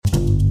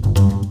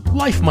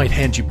Life might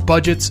hand you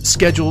budgets,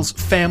 schedules,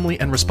 family,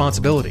 and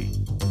responsibility.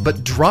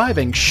 But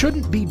driving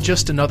shouldn't be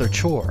just another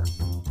chore.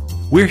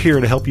 We're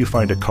here to help you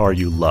find a car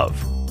you love.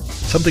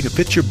 Something that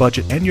fits your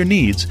budget and your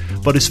needs,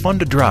 but is fun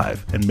to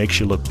drive and makes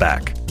you look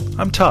back.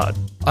 I'm Todd.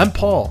 I'm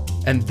Paul,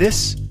 and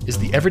this is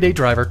the Everyday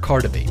Driver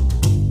Car Debate.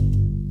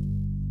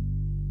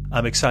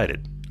 I'm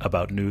excited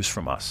about news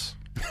from us.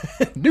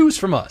 News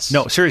from us?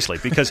 No, seriously,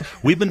 because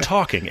we've been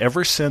talking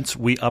ever since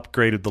we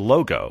upgraded the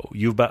logo.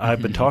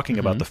 I've been talking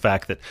about the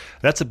fact that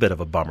that's a bit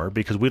of a bummer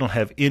because we don't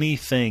have any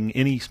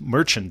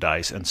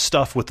merchandise and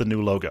stuff with the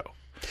new logo.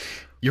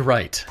 You're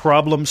right.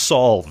 Problem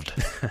solved.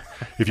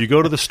 If you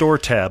go to the store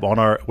tab on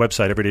our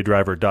website,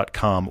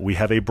 everydaydriver.com, we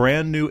have a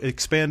brand new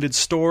expanded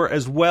store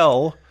as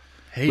well.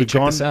 Hey,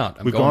 check this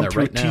out. We've gone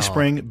through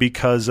Teespring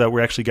because we're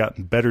actually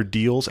gotten better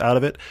deals out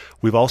of it.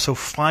 We've also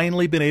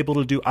finally been able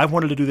to do – I've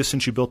wanted to do this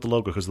since you built the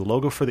logo because the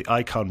logo for the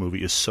Icon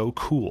movie is so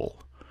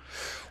cool.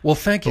 Well,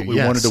 thank you. But we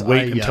wanted to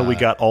wait until we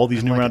got all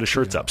these new round of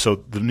shirts up. So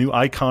the new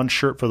Icon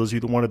shirt, for those of you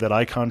that wanted that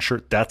Icon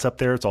shirt, that's up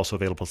there. It's also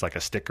available as like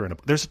a sticker.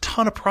 There's a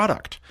ton of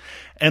product.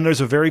 And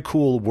there's a very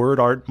cool word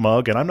art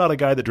mug. And I'm not a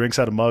guy that drinks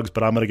out of mugs,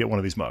 but I'm going to get one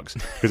of these mugs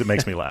because it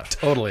makes me laugh.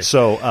 Totally.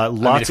 So lots of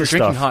stuff. If you're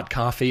drinking stuff. hot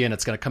coffee and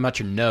it's going to come out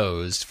your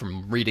nose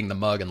from reading the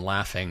mug and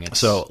laughing.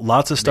 So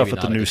lots of stuff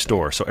at the new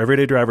store. So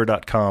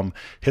everydaydriver.com,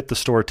 hit the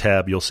store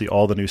tab. You'll see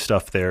all the new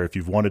stuff there. If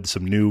you've wanted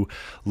some new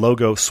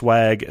logo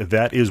swag,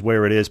 that is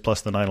where it is,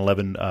 plus the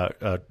 911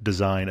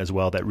 design as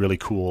well, that really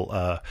cool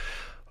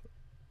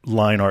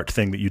line art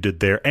thing that you did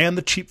there. And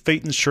the cheap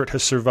Phaeton's shirt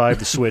has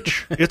survived the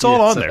switch. It's all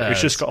on there.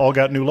 It's just all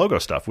got new logo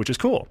stuff, which is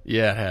cool.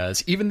 Yeah, it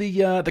has. Even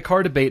the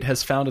car debate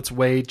has found its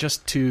way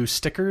just to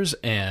stickers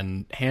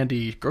and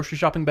handy grocery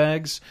shopping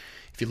bags.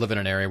 If you live in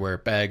an area where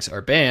bags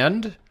are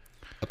banned,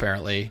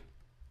 apparently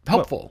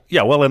helpful.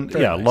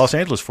 Nice. Los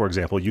Angeles, for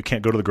example, you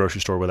can't go to the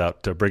grocery store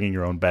without bringing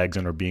your own bags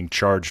in or being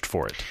charged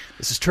for it.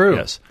 This is true.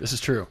 Yes. This is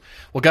true.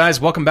 Well,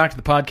 guys, welcome back to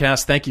the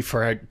podcast. Thank you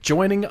for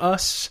joining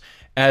us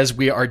as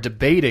we are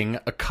debating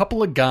a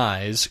couple of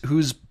guys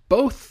whose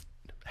both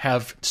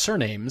have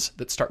surnames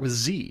that start with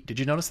Z. Did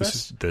you notice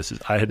this?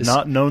 I had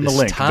not known the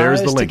link.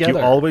 There's the link. Together.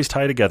 You always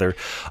tie together.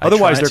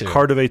 Otherwise, their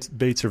car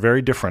debates are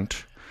very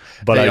different.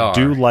 But I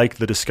do like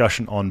the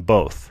discussion on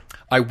both.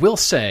 I will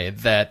say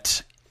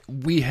that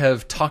we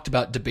have talked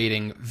about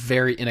debating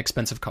very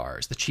inexpensive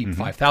cars, the cheap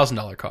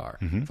 $5,000 car,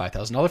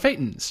 $5,000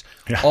 Phaetons,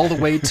 all the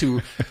way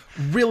to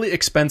really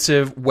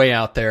expensive, way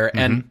out there.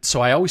 And so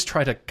I always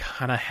try to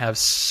kind of have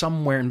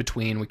somewhere in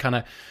between. We kind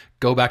of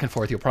go back and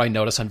forth. You'll probably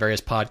notice on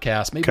various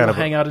podcasts. Maybe we'll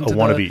hang out into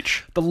one of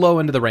each, the low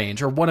end of the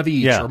range, or one of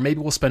each, or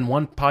maybe we'll spend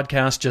one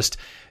podcast just,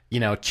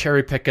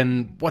 cherry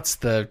picking what's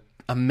the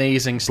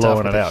amazing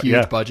stuff with a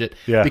huge budget.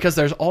 Yeah. Because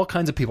there's all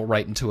kinds of people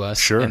writing to us.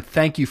 Sure. And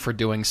thank you for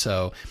doing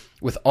so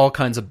with all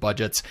kinds of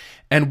budgets.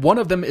 And one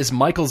of them is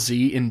Michael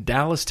Z. in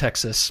Dallas,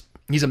 Texas.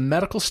 He's a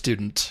medical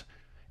student,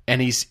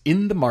 and he's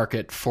in the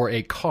market for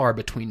a car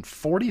between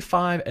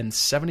 $45,000 and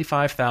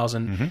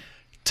 $75,000,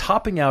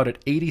 topping out at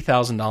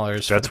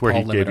 $80,000. That's where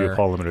he gave you a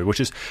Paul Limited, which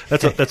is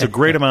that's a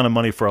great amount of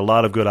money for a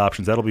lot of good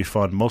options. That'll be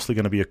fun. Mostly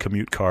going to be a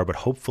commute car, but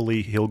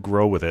hopefully he'll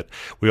grow with it.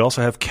 We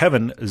also have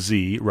Kevin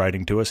Z.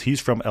 writing to us.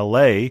 He's from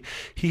L.A.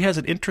 He has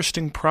an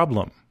interesting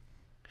problem.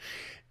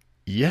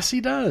 Yes, he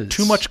does.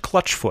 Too much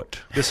clutch foot.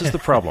 This is the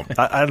problem.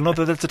 I don't know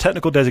that that's a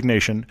technical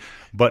designation,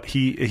 but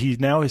he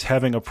now is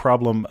having a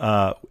problem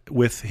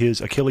with his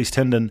Achilles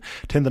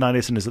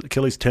tendonitis in his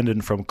Achilles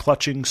tendon from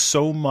clutching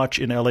so much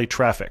in LA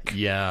traffic.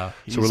 Yeah.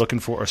 So we're looking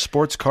for a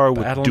sports car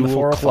with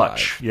dual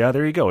clutch. Yeah,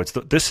 there you go.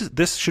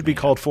 This should be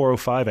called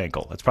 405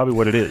 ankle. That's probably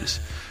what it is,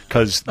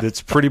 because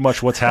it's pretty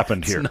much what's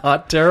happened here. It's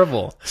not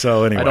terrible.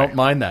 So anyway, I don't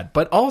mind that.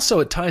 But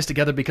also it ties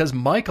together because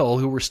Michael,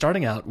 who we're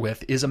starting out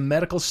with, is a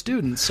medical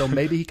student, so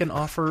maybe he can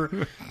offer,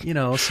 some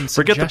suggestions.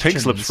 Forget the pink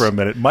slips for a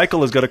minute.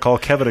 Michael is going to call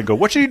Kevin and go,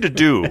 what you need to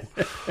do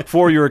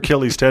for your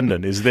Achilles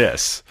tendon is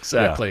this.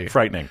 Exactly. Yeah,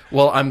 frightening.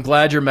 Well, I'm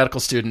glad you're a medical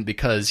student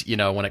because,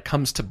 when it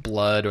comes to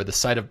blood or the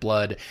sight of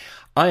blood,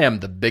 I am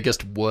the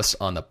biggest wuss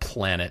on the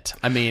planet.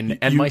 I mean,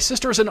 and my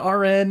sister's an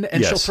RN,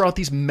 and she'll throw out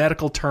these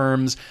medical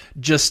terms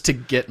just to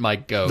get my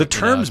goat. The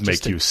terms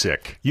make you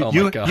sick.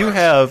 My God. You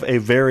have a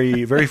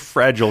very, very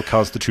fragile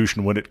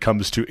constitution when it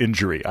comes to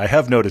injury. I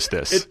have noticed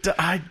this.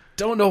 I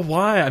don't know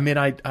why. I mean,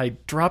 I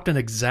dropped an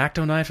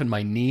X-Acto knife in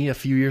my knee a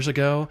few years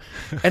ago,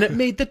 and it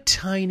made the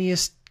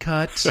tiniest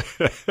cut,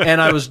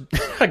 and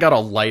I got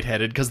all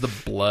lightheaded because the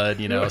blood,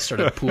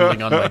 started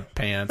pooling on my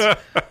pants.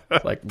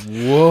 Like,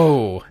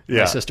 whoa.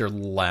 My sister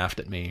laughed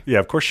at me. Yeah,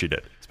 of course she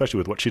did, especially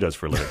with what she does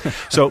for a living.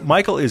 So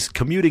Michael is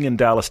commuting in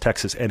Dallas,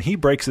 Texas, and he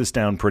breaks this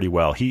down pretty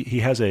well. He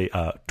has a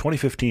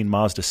 2015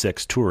 Mazda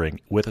 6 Touring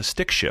with a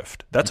stick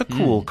shift. That's a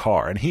cool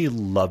car, and he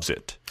loves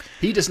it.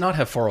 He does not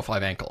have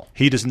 405 ankle.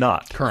 He does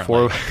not.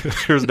 Currently.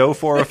 There's no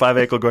 405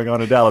 ankle going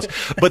on in Dallas.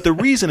 But the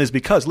reason is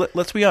because,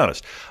 let's be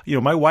honest,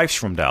 my wife's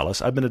from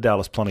Dallas. I've been to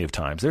Dallas plenty of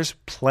times. There's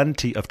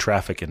plenty of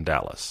traffic in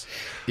Dallas.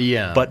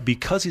 Yeah. But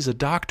because he's a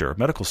doctor, a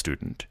medical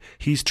student,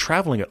 he's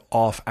traveling at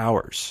off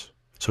hours.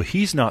 So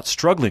he's not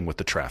struggling with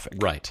the traffic.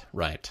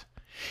 Right.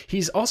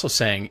 He's also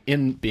saying,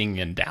 being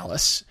in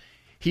Dallas,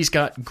 he's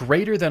got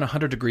greater than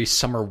 100-degree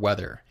summer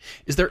weather.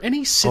 Is there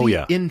any city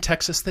in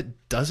Texas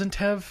that doesn't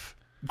have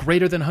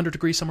greater than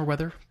 100-degree summer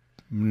weather?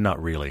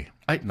 Not really.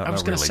 I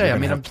was going to say,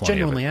 I'm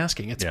genuinely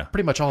asking. It's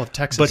pretty much all of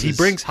Texas. But he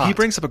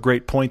brings up a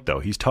great point, though.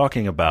 He's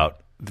talking about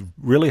the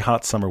really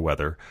hot summer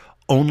weather,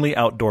 only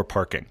outdoor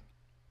parking,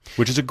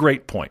 which is a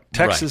great point.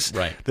 Texas,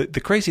 right.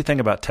 The crazy thing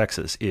about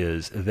Texas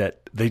is that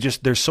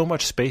there's so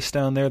much space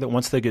down there that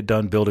once they get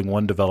done building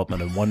one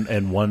development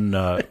and one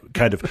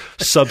kind of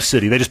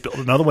sub-city, they just build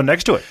another one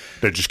next to it.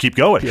 They just keep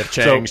going. You have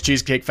Chang's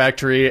Cheesecake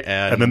Factory,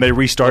 and then they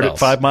restart it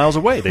 5 miles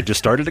away. They just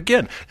start it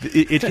again.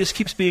 It just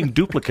keeps being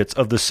duplicates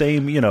of the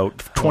same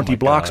 20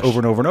 blocks over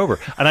and over and over.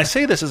 And I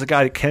say this as a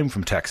guy that came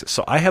from Texas,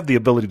 so I have the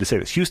ability to say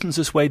this. Houston's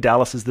this way,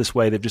 Dallas is this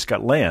way. They've just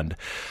got land.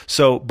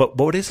 So, but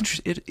what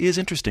it is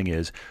interesting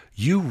is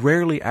you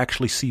rarely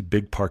actually see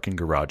big parking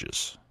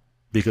garages.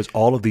 Because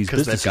all of these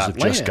businesses have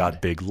just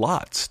got big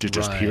lots.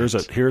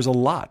 Here's a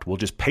lot. We'll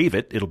just pave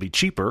it. It'll be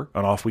cheaper,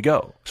 and off we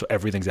go. So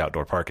everything's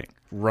outdoor parking.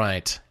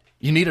 Right.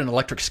 You need an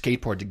electric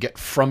skateboard to get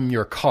from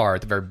your car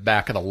at the very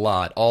back of the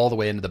lot all the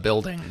way into the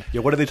building.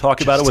 Yeah, what do they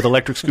talk about it with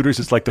electric scooters?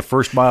 It's like the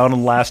first mile and the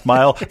last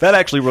mile. That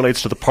actually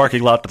relates to the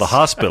parking lot to the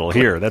hospital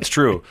here. That's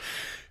true.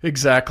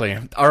 Exactly.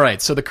 All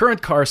right. So the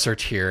current car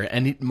search here,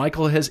 and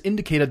Michael has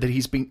indicated that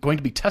he's going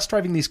to be test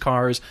driving these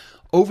cars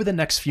over the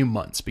next few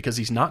months because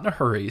he's not in a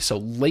hurry. So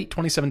late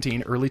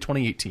 2017, early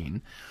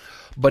 2018.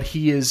 But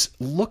he is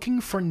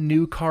looking for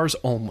new cars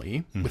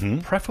only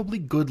with preferably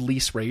good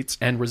lease rates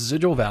and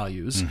residual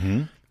values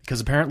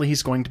because apparently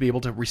he's going to be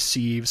able to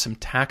receive some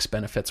tax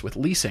benefits with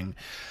leasing.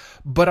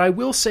 But I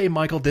will say,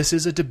 Michael, this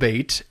is a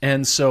debate.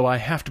 And so I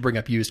have to bring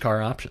up used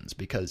car options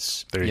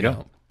because, there you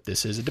go.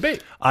 This is a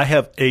debate. I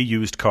have a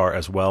used car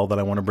as well that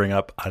I want to bring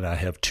up, and I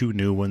have 2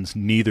 new ones,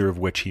 neither of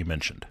which he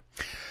mentioned.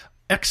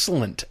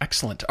 Excellent.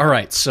 All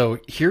right, so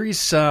here he's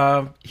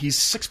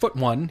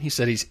 6'1". He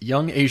said he's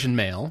young Asian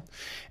male,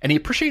 and he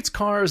appreciates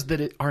cars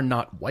that are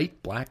not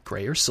white, black,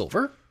 gray, or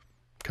silver.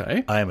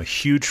 Okay. I am a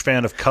huge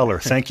fan of color.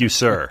 Thank you,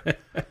 sir.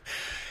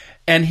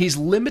 And he's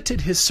limited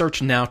his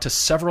search now to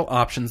several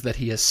options that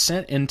he has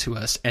sent in to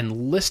us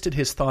and listed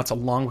his thoughts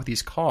along with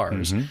these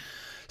cars.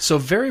 So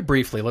very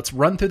briefly, let's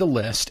run through the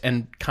list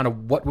and kind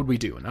of what would we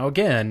do. Now,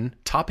 again,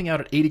 topping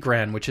out at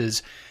 $80,000, which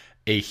is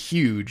a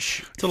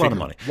huge It's a lot of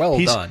money.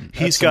 Well done.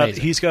 He's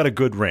got a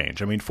good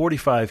range. I mean,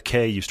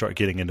 $45K, you start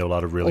getting into a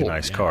lot of really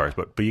nice cars,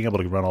 but being able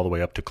to run all the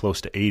way up to close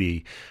to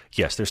 80,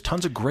 yes, there's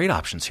tons of great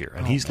options here,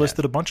 and he's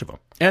listed a bunch of them.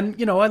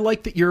 And I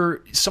like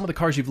that some of the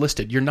cars you've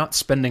listed, you're not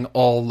spending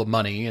all the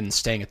money and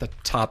staying at the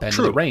top end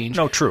of the range.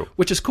 No, true.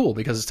 Which is cool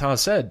because, as Taz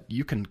said,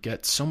 you can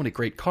get so many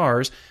great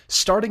cars,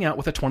 starting out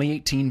with a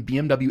 2018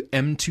 BMW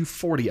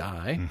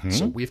M240i.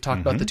 So we've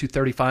talked about the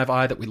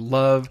 235i that we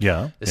love.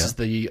 This is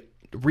the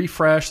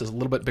refresh. There's a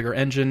little bit bigger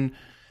engine,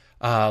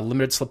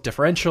 limited slip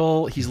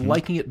differential. He's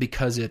liking it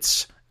because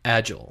it's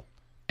agile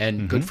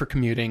and good for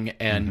commuting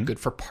and good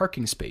for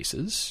parking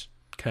spaces.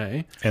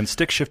 Okay. And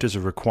stick shift is a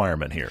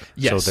requirement here.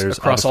 Yes, so there's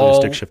across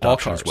all stick shift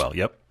option cars as well.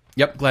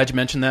 Yep. Glad you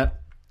mentioned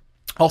that.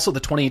 Also, the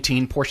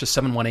 2018 Porsche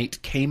 718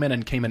 Cayman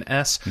and Cayman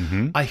S.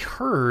 I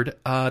heard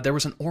there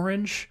was an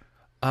orange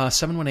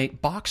 718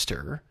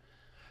 Boxster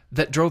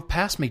that drove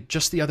past me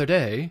just the other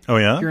day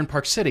here in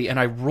Park City, and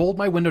I rolled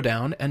my window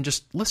down and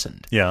just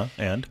listened. Yeah,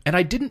 and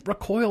I didn't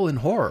recoil in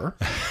horror.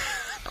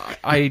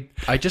 I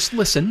just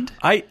listened.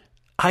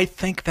 I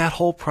think that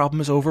whole problem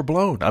is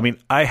overblown. I mean,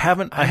 I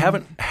haven't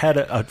had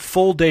a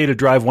full day to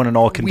drive one in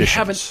all conditions. We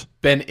haven't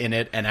been in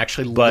it and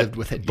actually lived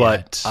with it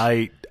yet. But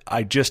I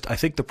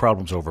think the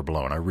problem's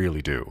overblown. I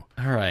really do.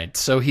 All right.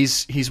 So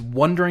he's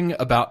wondering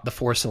about the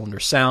 4-cylinder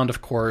sound,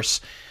 of course.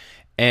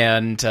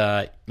 And,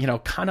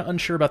 kind of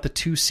unsure about the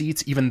 2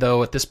 seats, even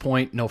though at this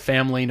point, no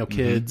family, no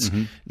kids,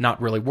 not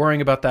really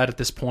worrying about that at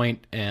this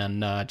point,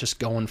 and just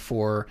going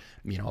for,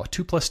 a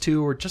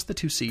 2+2 or just the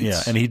 2 seats.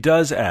 Yeah, and he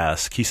does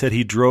ask, he said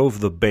he drove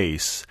the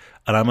base,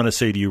 and I'm going to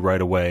say to you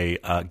right away,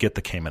 get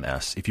the Cayman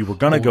S. If you were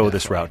going to go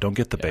this route, don't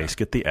get the base,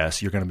 get the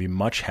S. You're going to be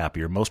much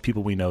happier. Most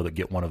people we know that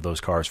get one of those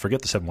cars,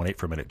 forget the 718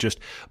 for a minute, just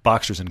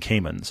Boxsters and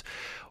Caymans.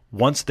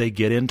 Once they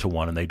get into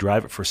one and they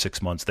drive it for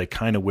 6 months, they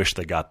kind of wish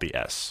they got the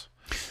S.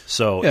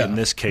 So in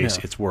this case,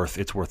 it's worth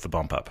the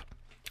bump up.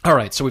 All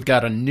right, so we've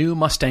got a new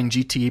Mustang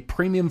GT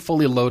Premium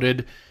fully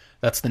loaded.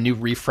 That's the new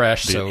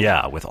refresh.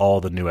 With all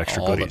the new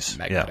extra goodies. The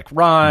magnetic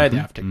ride,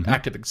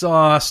 active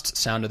exhaust,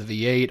 sound of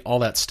the V8, all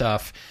that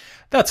stuff.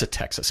 That's a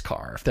Texas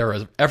car, if there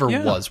ever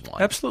was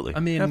one. Absolutely. I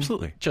mean,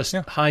 absolutely. Just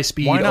high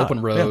speed, open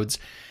roads.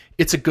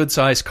 It's a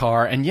good-sized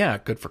car, and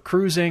good for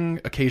cruising,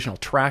 occasional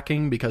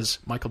tracking, because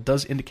Michael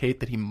does indicate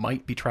that he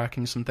might be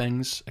tracking some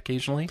things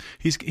occasionally.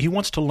 He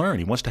wants to learn.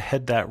 He wants to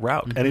head that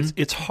route. And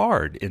it's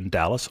hard in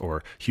Dallas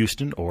or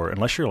Houston, or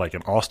unless you're like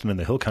in Austin in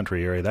the Hill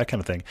Country area, that kind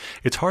of thing,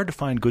 it's hard to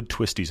find good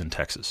twisties in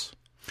Texas.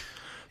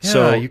 Yeah,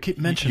 so you keep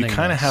mentioning you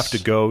kind of have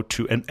to go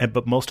to,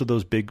 but most of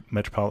those big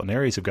metropolitan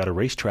areas have got a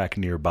racetrack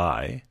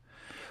nearby.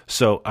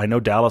 So I know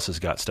Dallas has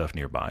got stuff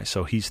nearby.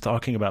 So he's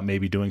talking about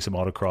maybe doing some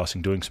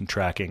autocrossing, doing some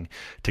tracking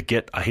to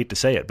get, I hate to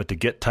say it, but to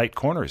get tight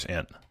corners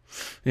in.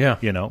 Yeah.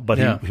 But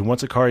he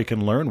wants a car he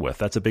can learn with.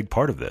 That's a big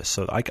part of this.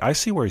 So I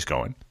see where he's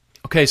going.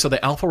 Okay, so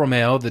the Alfa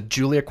Romeo, the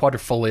Giulia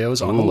Quadrifoglio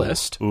is on the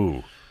list.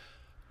 Ooh.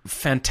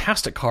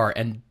 Fantastic car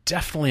and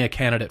definitely a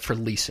candidate for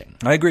leasing.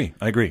 I agree.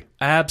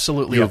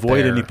 Absolutely. You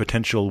avoid any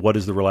potential what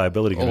is the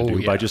reliability going to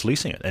do by yeah. just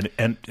leasing it.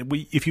 And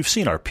if you've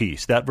seen our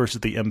piece, that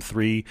versus the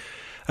M3,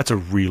 that's a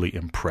really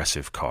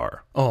impressive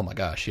car. Oh my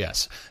gosh,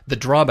 yes. The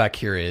drawback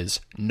here is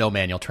no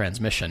manual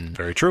transmission.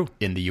 Very true.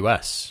 In the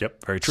US.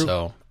 Yep, very true.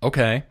 So,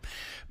 okay.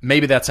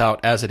 Maybe that's out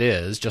as it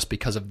is just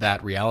because of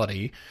that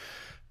reality.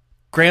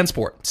 Grand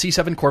Sport,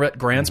 C7 Corvette,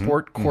 Grand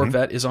Sport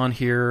Corvette is on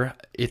here.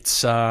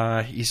 It's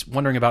he's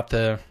wondering about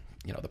the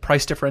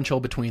price differential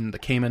between the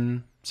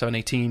Cayman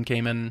 718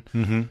 Cayman.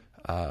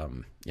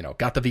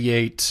 Got the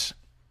V8,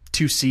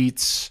 2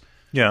 seats.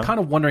 Yeah,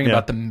 kind of wondering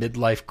about the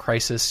midlife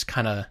crisis.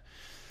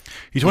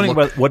 He's wondering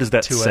about what does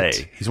that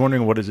say. He's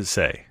wondering what does it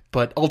say.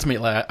 But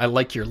ultimately, I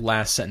like your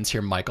last sentence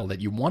here, Michael,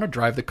 that you want to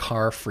drive the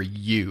car for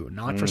you,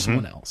 not for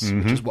someone else,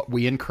 which is what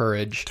we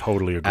encourage.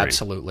 Totally agree.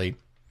 Absolutely.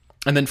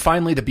 And then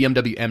finally, the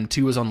BMW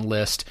M2 is on the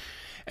list.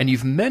 And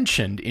you've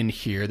mentioned in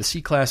here the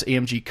C-Class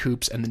AMG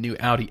Coupes and the new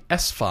Audi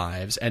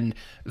S5s and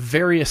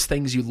various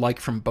things you like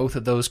from both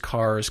of those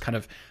cars kind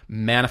of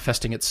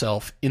manifesting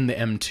itself in the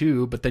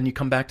M2, but then you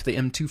come back to the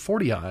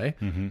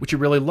M240i, which you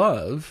really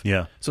love.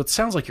 Yeah. So it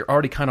sounds like you're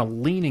already kind of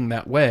leaning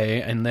that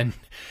way. And then,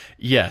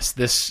 yes,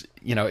 this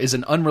is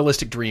an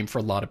unrealistic dream for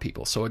a lot of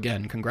people. So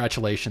again,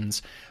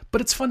 congratulations. But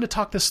it's fun to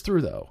talk this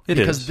through, though,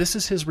 because this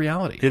is his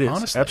reality. It is.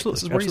 Honestly, Absolutely.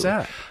 This is where he's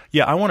at.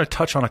 Yeah, I want to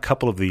touch on a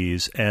couple of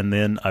these, and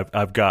then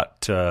I've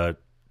got 2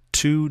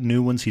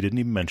 new ones he didn't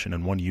even mention,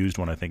 and one used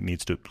one I think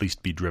needs to at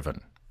least be driven.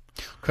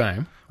 Okay.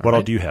 What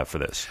all do you have for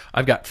this?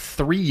 I've got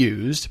 3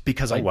 used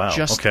because I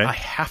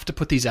have to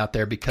put these out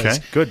there because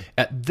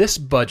at this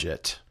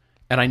budget,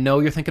 and I know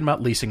you're thinking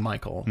about leasing,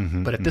 Michael,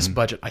 but at this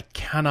budget, I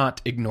cannot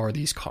ignore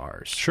these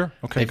cars. Sure.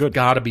 Okay, They've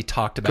got to be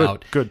talked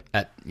about. Good.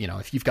 At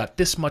if you've got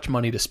this much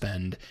money to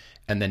spend,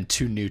 and then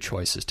 2 new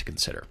choices to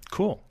consider.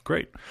 Cool.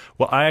 Great.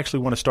 Well, I actually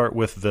want to start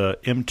with the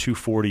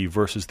M240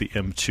 versus the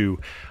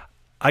M2.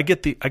 I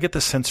get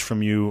the sense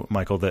from you,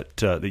 Michael,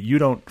 that you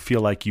don't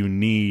feel like you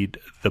need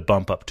the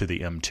bump up to the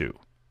M2.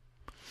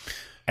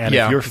 And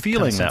if you're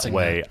feeling that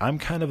way, I'm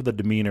kind of the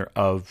demeanor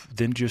of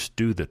then just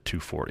do the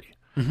 240.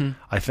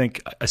 I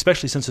think,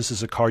 especially since this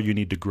is a car you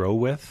need to grow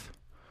with,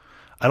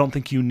 I don't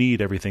think you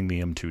need everything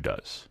the M2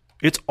 does.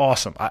 It's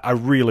awesome. I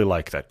really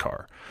like that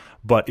car.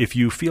 But if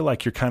you feel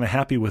like you're kind of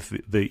happy with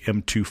the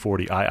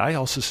M240i, I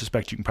also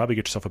suspect you can probably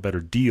get yourself a better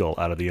deal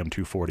out of the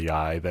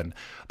M240i than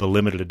the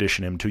limited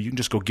edition M2. You can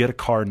just go get a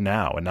car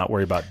now and not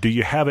worry about, do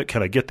you have it?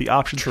 Can I get the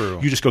option? True.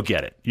 You just go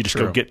get it. You just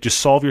just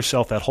solve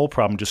yourself that whole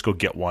problem. Just go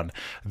get one.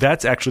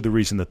 That's actually the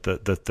reason that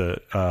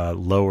the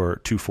lower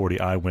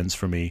 240i wins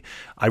for me.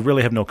 I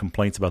really have no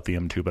complaints about the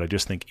M2, but I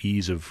just think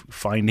ease of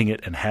finding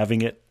it and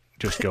having it.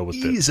 Just go with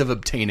ease of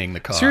obtaining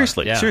the car.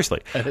 Seriously.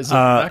 That is a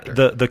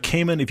factor. The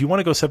Cayman, if you want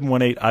to go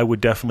 718, I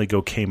would definitely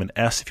go Cayman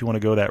S if you want to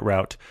go that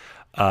route.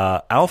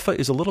 Alpha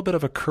is a little bit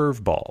of a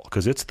curveball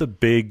because it's the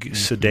big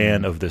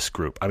sedan of this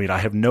group. I mean, I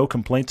have no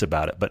complaints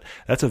about it, but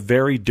that's a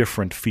very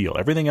different feel.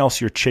 Everything else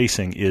you're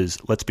chasing is,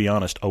 let's be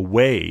honest,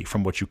 away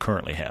from what you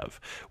currently have,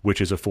 which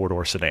is a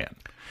 4-door sedan.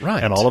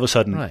 Right. And all of a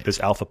sudden, this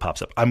Alpha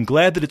pops up. I'm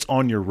glad that it's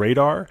on your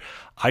radar.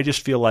 I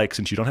just feel like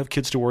since you don't have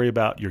kids to worry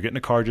about, you're getting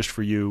a car just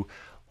for you.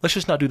 Let's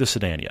just not do the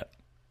sedan yet.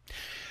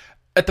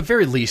 At the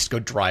very least, go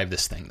drive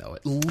this thing, though.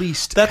 At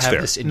least that's have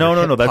fair. this in your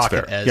hip that's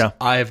pocket fair. as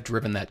I've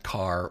driven that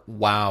car.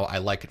 Wow, I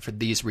like it for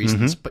these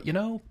reasons. But,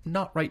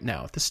 not right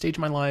now. At this stage of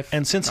my life,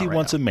 and since he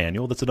wants a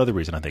manual, that's another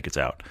reason I think it's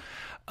out.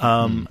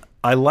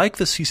 I like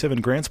the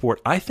C7 Grand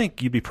Sport. I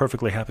think you'd be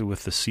perfectly happy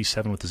with the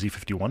C7 with the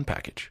Z51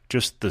 package.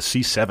 Just the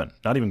C7,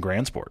 not even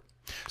Grand Sport.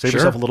 Save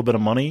yourself a little bit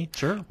of money.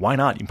 Sure. Why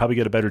not? You can probably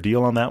get a better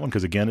deal on that one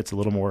because, again, it's a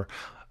little more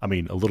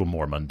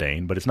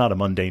mundane, but it's not a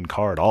mundane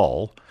car at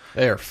all.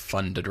 They're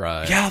fun to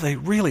drive. Yeah, they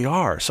really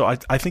are. So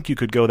I think you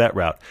could go that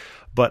route.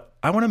 But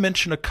I want to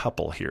mention a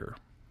couple here.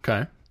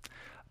 Okay.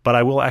 But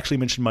I will actually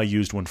mention my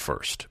used one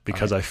first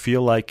because I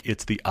feel like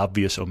it's the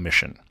obvious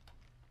omission.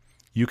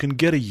 You can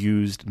get a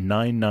used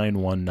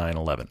 991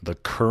 911. The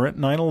current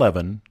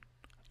 911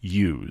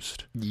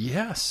 used.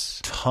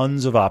 Yes.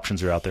 Tons of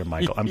options are out there,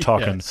 Michael. I'm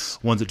talking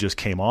ones that just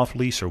came off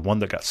lease or one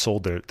that got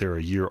sold. They're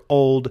a year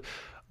old.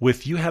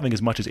 With you having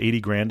as much as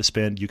 $80,000 to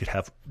spend, you could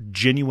have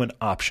genuine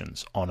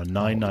options on a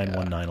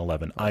 991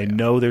 911. I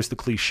know there's the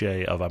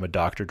cliche of I'm a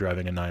doctor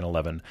driving a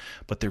 911,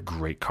 but they're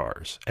great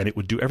cars, and it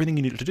would do everything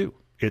you need it to do.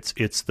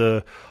 It's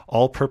the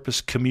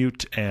all-purpose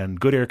commute and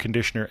good air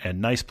conditioner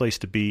and nice place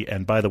to be,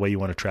 and by the way, you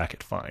want to track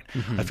it fine.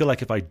 I feel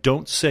like if I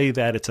don't say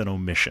that, it's an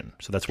omission,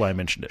 so that's why I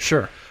mentioned it.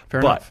 Sure, fair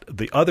enough. But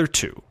the other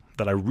 2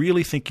 that I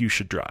really think you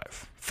should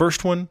drive.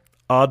 First one,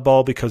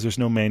 oddball because there's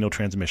no manual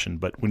transmission,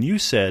 but when you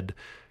said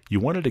you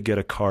wanted to get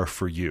a car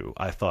for you,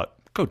 I thought,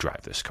 go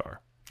drive this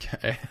car.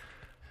 Okay.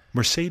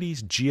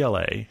 Mercedes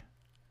GLA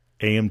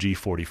AMG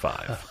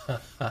 45.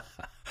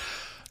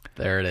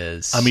 There it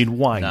is. I mean,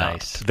 why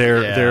nice. not?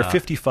 They're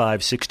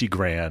 55, 60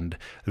 grand.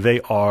 They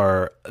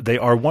are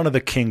one of the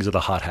kings of the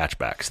hot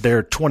hatchbacks.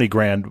 They're 20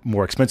 grand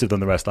more expensive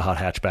than the rest of the hot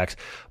hatchbacks,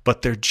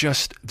 but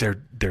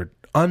they're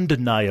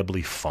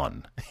undeniably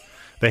fun.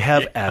 They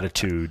have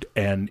attitude,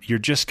 and you're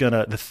just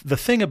gonna. The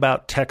thing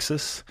about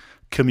Texas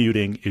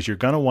commuting is you're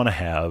gonna want to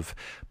have.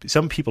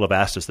 Some people have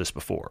asked us this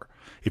before.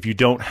 If you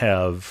don't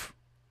have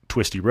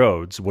twisty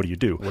roads, what do you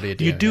do?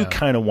 You do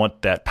kind of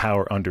want that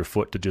power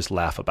underfoot to just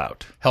laugh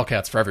about.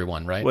 Hellcats for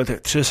everyone, right? Well,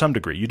 to some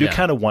degree, you do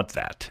kind of want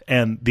that.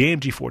 And the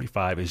AMG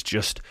 45 is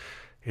just,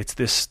 it's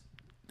this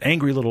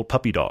angry little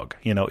puppy dog.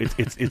 You know,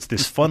 it's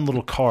this fun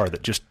little car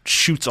that just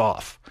shoots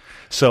off.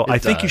 So I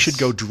think you should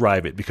go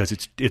drive it because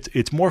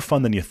it's more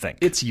fun than you think.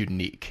 It's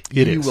unique.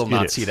 You will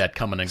not see that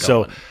coming and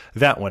going. So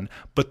that one,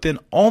 but then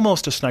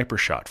almost a sniper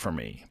shot for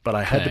me. But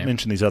I had to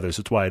mention these others.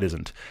 That's why it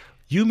isn't.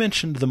 You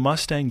mentioned the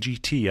Mustang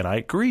GT, and I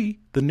agree.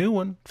 The new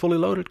one, fully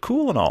loaded,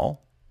 cool and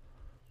all.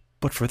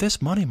 But for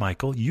this money,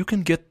 Michael, you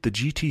can get the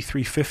GT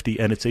 350,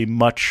 and it's a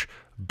much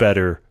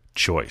better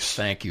choice.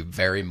 Thank you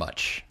very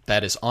much.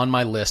 That is on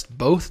my list,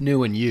 both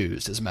new and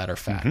used, as a matter of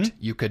fact.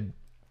 You could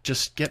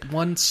just get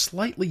one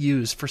slightly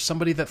used for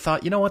somebody that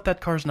thought, you know what, that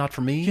car's not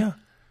for me. Yeah.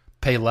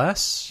 Pay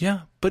less.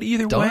 Yeah, but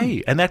either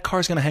way, and that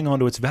car's going to hang on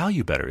to its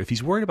value better. If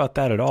he's worried about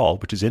that at all,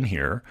 which is in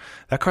here,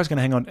 that car's going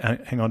to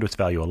hang on to its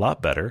value a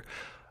lot better.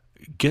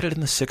 Get it in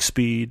the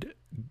 6-speed.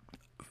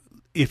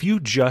 If you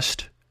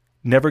just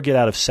never get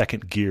out of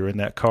second gear in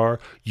that car,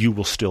 you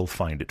will still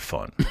find it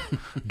fun.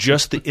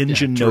 Just the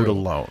engine note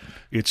alone.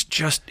 It's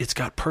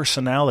got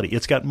personality.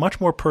 It's got much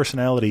more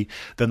personality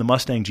than the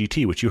Mustang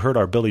GT, which you heard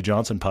our Billy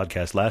Johnson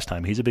podcast last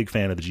time. He's a big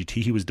fan of the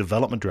GT. He was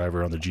development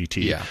driver on the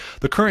GT. Yeah.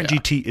 The current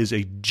GT is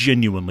a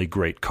genuinely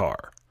great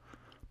car.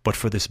 But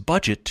for this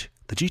budget,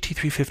 the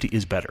GT350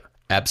 is better.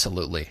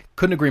 Absolutely.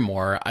 Couldn't agree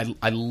more.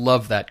 I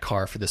love that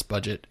car for this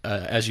budget,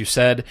 as you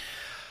said.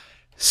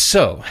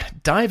 So,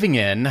 diving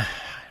in,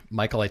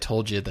 Michael, I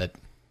told you that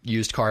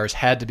used cars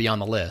had to be on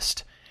the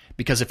list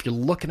because if you're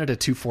looking at a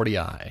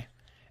 240i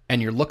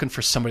and you're looking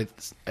for somebody,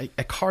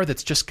 a car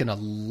that's just going to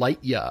light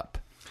you up,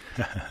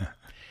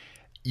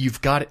 you've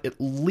got to at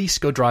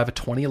least go drive a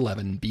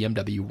 2011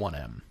 BMW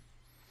 1M.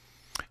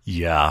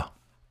 Yeah.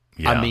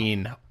 I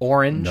mean,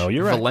 orange, no,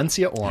 you're right.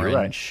 Valencia orange. You're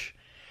right.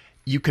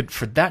 You could,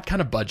 for that kind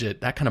of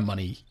budget, that kind of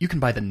money, you can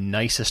buy the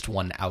nicest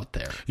one out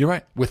there. You're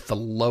right. With the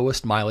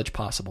lowest mileage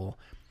possible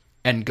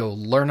and go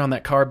learn on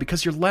that car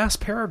because your last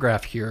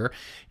paragraph here,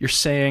 you're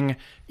saying,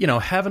 you know,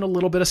 having a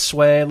little bit of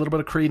sway, a little bit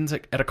of credence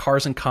at a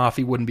Cars and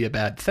Coffee wouldn't be a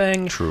bad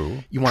thing. True.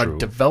 You want to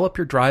develop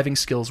your driving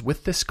skills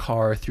with this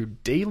car through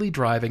daily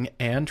driving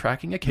and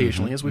tracking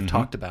occasionally, as we've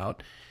talked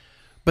about.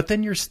 But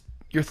then your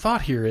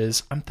thought here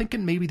is, I'm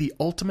thinking maybe the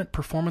ultimate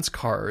performance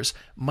cars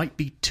might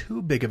be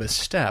too big of a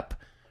step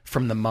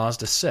from the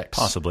Mazda 6.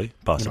 Possibly.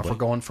 You know, if we're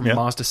going from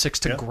Mazda 6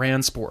 to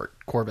Grand Sport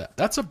Corvette,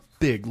 that's a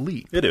big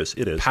leap. It is.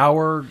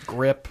 Power,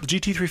 grip. The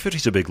GT350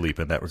 is a big leap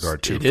in that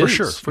regard, too. For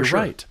sure. You're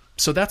right.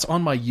 So that's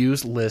on my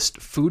used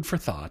list, food for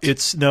thought.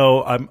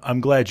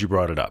 I'm glad you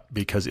brought it up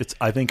because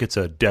I think it's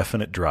a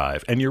definite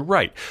drive. And you're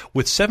right.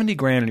 With 70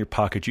 grand in your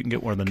pocket, you can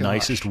get one of the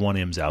nicest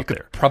 1Ms out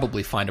there.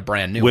 Probably find a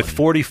brand new With one.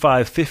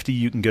 45, 50,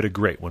 you can get a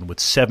great one. With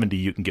 70,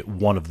 you can get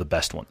one of the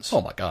best ones.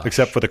 Oh my gosh.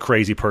 Except for the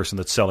crazy person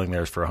that's selling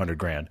theirs for 100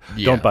 grand.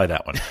 Yeah. Don't buy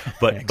that one.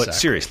 But Exactly. but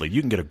seriously,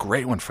 you can get a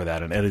great one for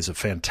that, and it is a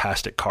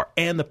fantastic car.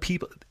 And the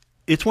people,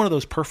 it's one of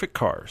those perfect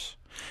cars.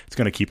 It's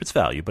going to keep its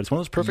value, but it's one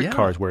of those perfect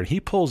cars where he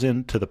pulls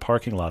into the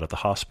parking lot at the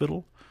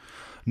hospital.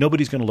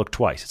 Nobody's going to look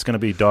twice. It's going to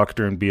be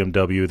Doctor and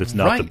BMW that's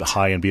not the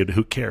high-end BMW.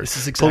 Who cares?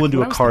 This is exactly Pull into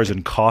what a Cars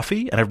and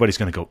Coffee, and everybody's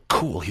going to go,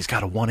 cool, he's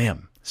got a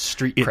 1M.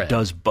 Street cred. It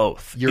does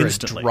both You're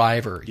instantly. a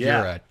driver.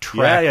 Yeah. You're a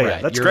track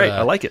rat. That's You're great.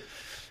 I like it.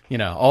 You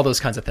know, all those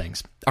kinds of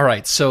things. All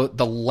right, so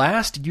the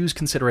last used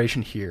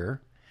consideration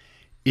here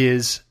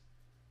is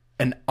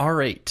an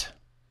R8.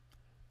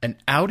 An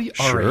Audi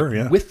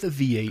R8 with the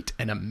V8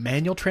 and a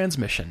manual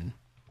transmission.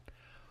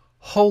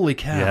 Holy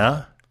cow.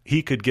 Yeah.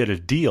 He could get a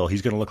deal.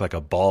 He's going to look like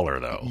a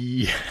baller, though.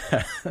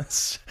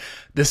 Yes.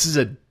 This is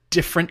a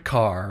different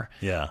car.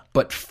 Yeah.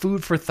 But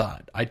food for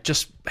thought. I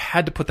just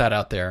had to put that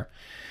out there.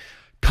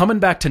 Coming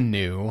back to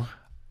new,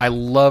 I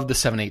love the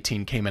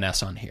 718 Cayman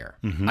S on here.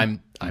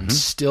 I'm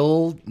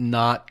still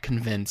not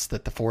convinced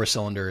that the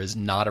 4-cylinder is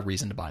not a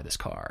reason to buy this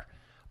car.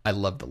 I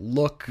love the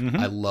look.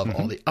 I love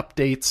all the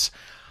updates.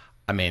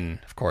 I mean,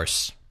 of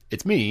course,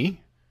 it's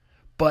me,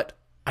 but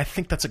I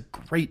think that's a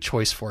great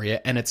choice for you.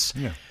 And it's,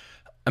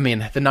 I mean,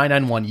 the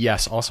 991,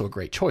 yes, also a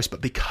great choice,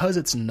 but because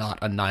it's not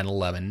a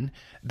 911,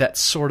 that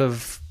sort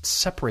of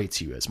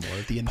separates you as more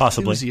of the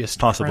enthusiast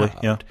Possibly,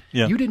 crowd.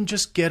 Yeah. You didn't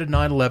just get a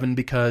 911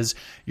 because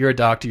you're a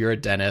doctor, you're a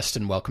dentist,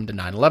 and welcome to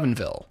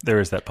 911ville. There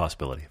is that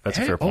possibility. That's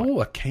a fair point.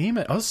 Oh, a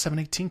Cayman. Oh,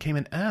 718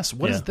 Cayman S.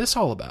 What is this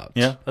all about?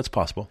 Yeah, that's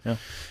possible. Yeah.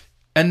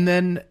 And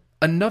then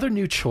another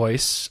new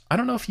choice. I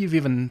don't know if you've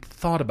even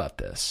thought about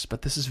this,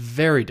 but this is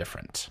very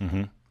different.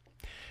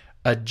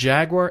 A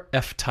Jaguar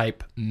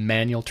F-Type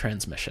manual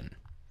transmission.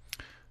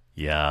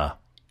 Yeah.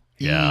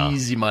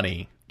 Easy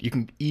money. You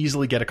can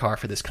easily get a car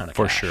for this kind of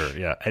For cash. sure,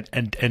 yeah.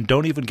 And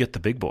don't even get the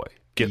big boy.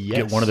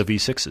 Get one of the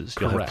V6s.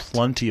 You'll have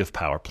plenty of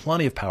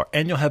power,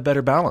 and you'll have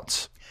better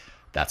balance.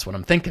 That's what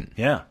I'm thinking.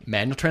 Yeah.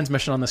 Manual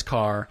transmission on this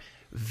car,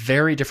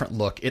 very different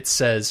look. It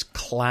says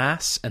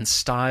class and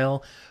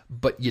style,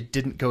 but you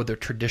didn't go the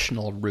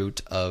traditional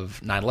route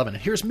of 911.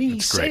 And here's me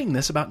saying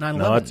this about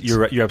 911s.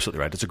 No, you're absolutely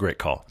right. It's a great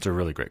call. It's a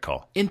really great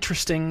call.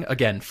 Interesting,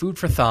 again, food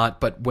for thought,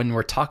 but when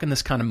we're talking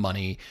this kind of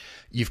money,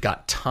 you've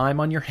got time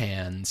on your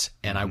hands,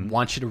 and I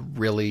want you to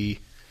really...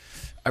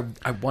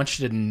 I want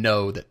you to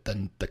know that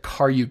the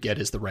car you get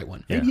is the right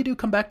one. Maybe you do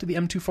come back to the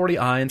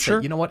M240i and say,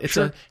 you know what, it's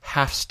a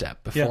half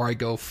step before I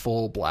go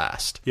full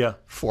blast. Yeah.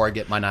 Before I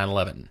get my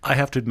 911. I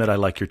have to admit I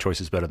like your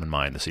choices better than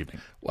mine this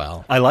evening.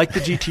 Well, I like the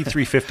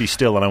GT350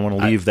 still, and I want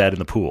to leave that in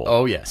the pool.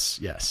 Oh,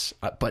 yes.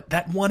 But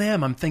that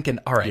 1M, I'm thinking,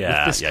 all right,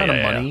 with this kind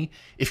of money,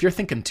 if you're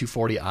thinking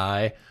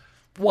 240i,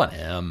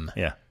 1M.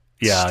 Yeah,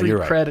 Street you're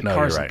right. credit,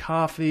 cars and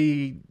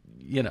coffee...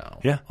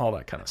 all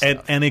that kind of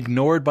stuff. And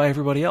ignored by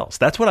everybody else.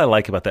 That's what I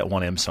like about that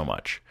 1M so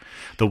much.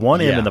 The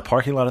 1M in the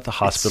parking lot at the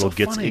hospital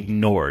gets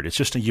ignored. It's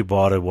just you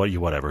bought it,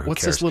 whatever.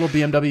 What's this little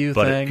BMW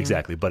thing?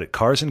 Exactly. But at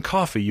Cars and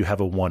Coffee, you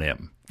have a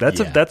 1M.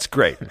 That's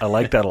great. I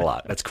like that a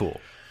lot. That's cool.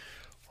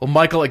 Well,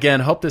 Michael, again,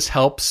 hope this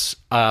helps.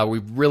 We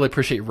really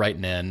appreciate you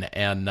writing in,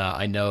 and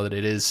I know that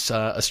it is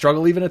a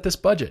struggle even at this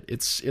budget.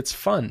 It's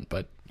fun,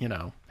 but,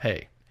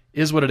 hey,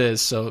 is what it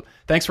is. So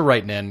thanks for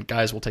writing in.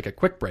 Guys, we'll take a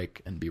quick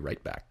break and be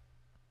right back.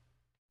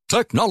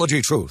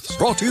 Technology Truths,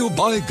 brought to you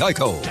by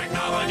Geico.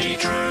 Technology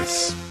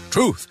Truths.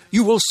 Truth,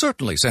 you will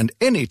certainly send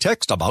any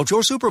text about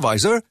your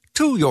supervisor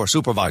to your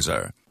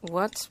supervisor.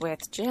 What's with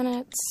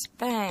Janet's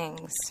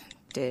bangs?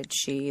 Did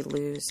she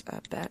lose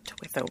a bet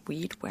with a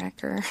weed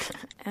whacker?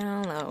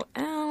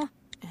 LOL.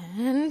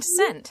 And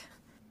send.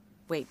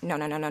 Wait,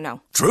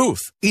 no. Truth,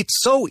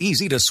 it's so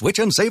easy to switch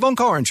and save on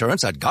car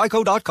insurance at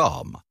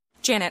geico.com.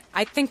 Janet,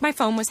 I think my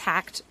phone was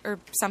hacked or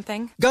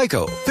something.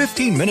 Geico,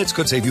 15 minutes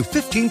could save you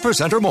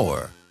 15% or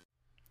more.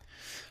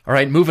 All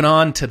right, moving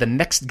on to the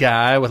next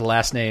guy with a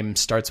last name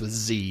starts with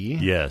Z.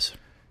 Yes.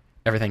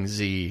 Everything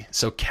Z.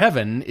 So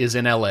Kevin is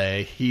in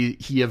L.A.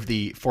 He of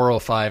the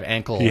 405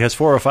 ankle. He has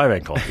 405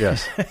 ankle,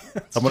 yes.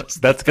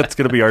 That's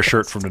going to be our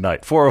shirt from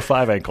tonight.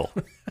 405 ankle.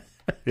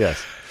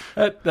 Yes.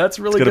 That's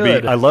really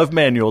good. I love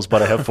manuals,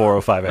 but I have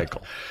 405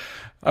 ankle.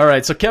 All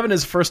right, so Kevin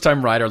is a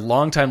first-time writer,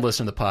 long-time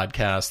listener to the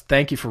podcast.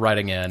 Thank you for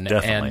writing in.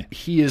 Definitely. And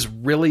he is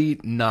really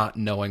not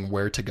knowing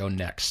where to go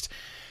next.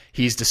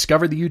 He's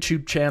discovered the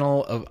YouTube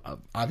channel, of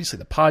obviously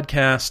the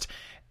podcast,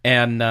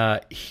 and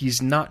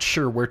he's not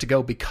sure where to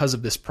go because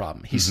of this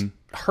problem. He's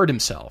hurt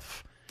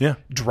himself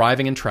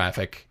driving in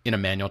traffic in a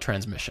manual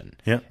transmission.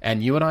 Yeah.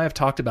 And you and I have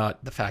talked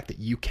about the fact that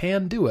you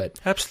can do it.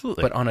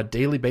 Absolutely. But on a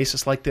daily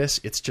basis like this,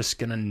 it's just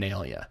going to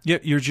nail you. Yeah,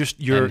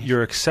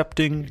 you're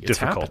accepting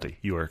difficulty.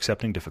 You are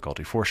accepting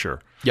difficulty for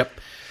sure. Yep.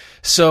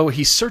 So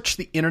he searched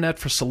the internet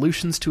for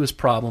solutions to his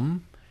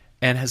problem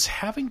and is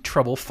having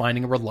trouble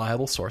finding a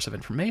reliable source of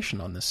information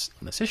on this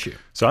issue.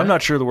 So I'm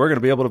not sure that we're going to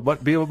be able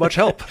to be of much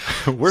help.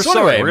 We're so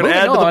sorry. Anyway, we're going to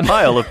add to the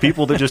pile of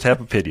people that just have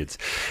opinions.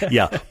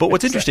 Yeah, but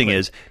what's interesting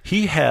is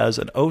he has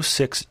an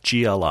 06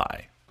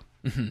 GLI.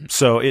 Mm-hmm.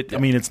 So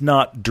it's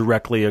not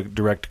directly a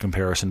direct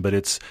comparison, but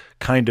it's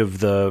kind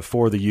of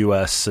for the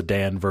U.S.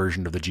 sedan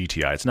version of the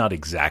GTI. It's not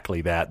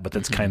exactly that, but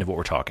that's kind of what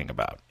we're talking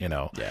about,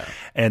 Yeah.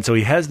 And so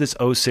he has this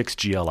 06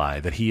 GLI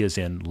that he is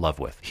in love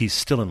with. He's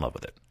still in love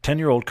with it.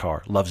 10-year-old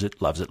car, loves it.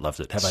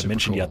 Have I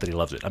mentioned yet that he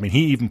loves it? I mean,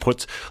 he even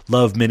puts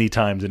love many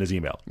times in his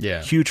email.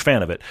 Yeah. Huge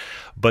fan of it.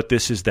 But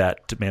this is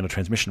that manual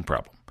transmission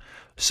problem.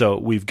 So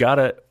we've got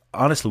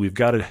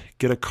to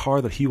get a car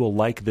that he will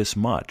like this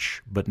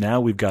much, but now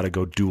we've got to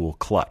go dual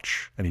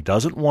clutch. And he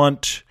doesn't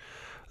want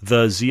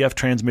the ZF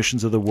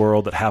transmissions of the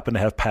world that happen to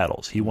have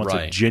paddles. He wants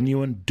a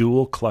genuine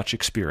dual clutch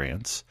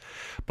experience.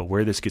 But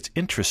where this gets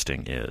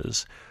interesting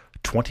is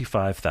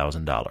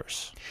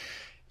 $25,000.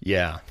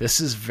 Yeah,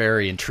 this is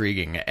very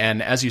intriguing.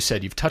 And as you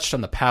said, you've touched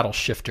on the paddle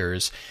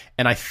shifters.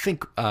 And I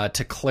think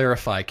to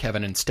clarify,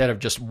 Kevin, instead of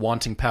just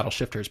wanting paddle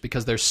shifters,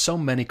 because there's so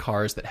many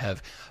cars that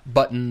have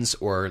buttons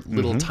or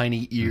little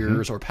tiny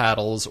ears or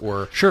paddles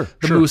or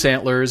moose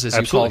antlers, as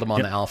you called them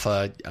on the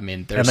Alpha. I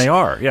mean, and they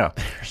are,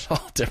 there's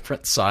all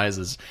different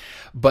sizes.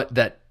 But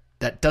that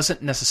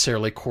doesn't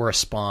necessarily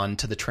correspond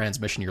to the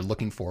transmission you're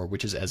looking for,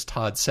 which is, as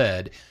Todd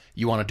said,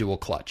 you want a dual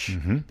clutch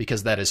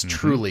because that is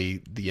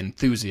truly the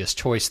enthusiast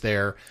choice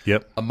there.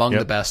 Yep. Among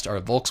the best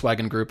are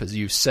Volkswagen Group, as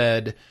you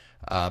said,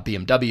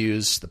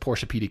 BMWs, the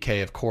Porsche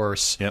PDK, of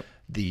course. Yep.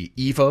 The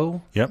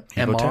Evo, Evo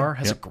MR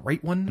has a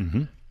great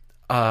one.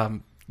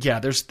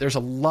 There's a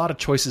lot of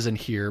choices in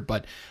here,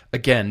 but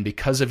again,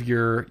 because of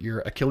your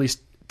Achilles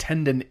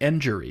tendon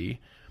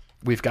injury,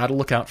 we've got to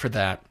look out for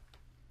that.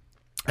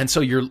 And so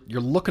you're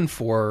looking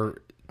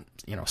for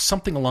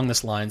something along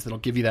this lines that'll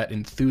give you that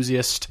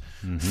enthusiast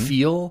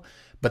feel,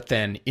 but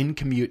then in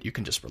commute you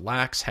can just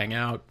relax, hang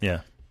out,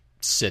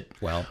 sit.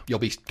 Well, you'll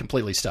be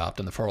completely stopped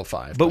on the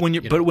 405. But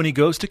when he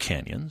goes to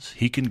canyons,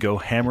 he can go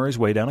hammer his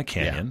way down a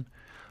canyon,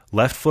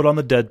 left foot on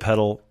the dead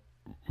pedal,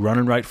 run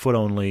and right foot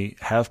only,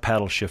 have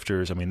paddle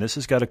shifters. I mean, this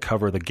has got to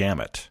cover the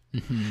gamut.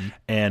 Mm-hmm.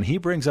 And he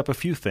brings up a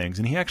few things,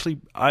 and he actually,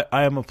 I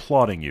am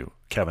applauding you,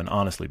 Kevin,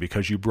 honestly,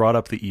 because you brought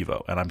up the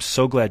Evo, and I'm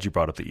so glad you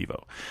brought up the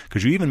Evo,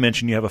 because you even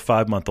mentioned you have a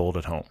 5-month-old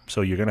at home,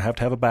 so you're going to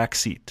have a back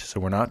seat. So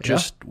we're not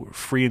just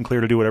free and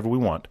clear to do whatever we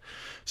want.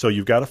 So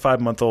you've got a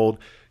 5-month-old.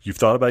 You've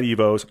thought about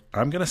Evos.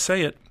 I'm going to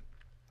say it.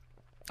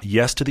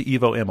 Yes to the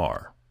Evo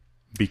MR,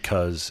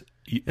 because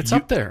it's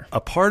up there. A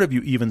part of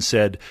you even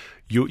said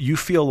you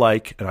feel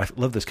like, and I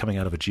love this coming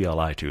out of a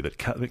GLI too, that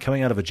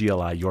coming out of a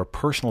GLI, your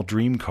personal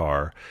dream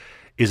car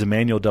is a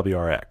manual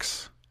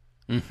WRX.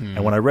 Mm-hmm.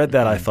 And when I read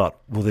that, I thought,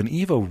 well, then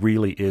Evo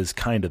really is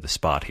kind of the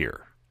spot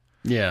here.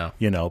 Yeah.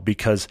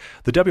 Because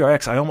the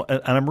WRX,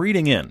 and I'm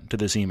reading into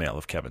this email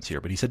of Kevin's here,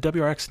 but he said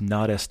WRX,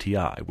 not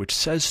STI, which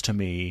says to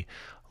me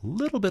a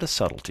little bit of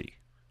subtlety.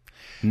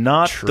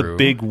 Not the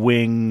big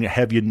wing,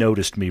 have you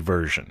noticed me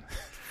version.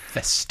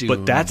 Festooned.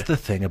 But that's the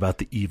thing about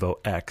the Evo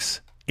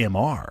X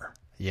MR.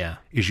 Yeah.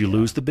 Is you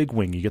lose the big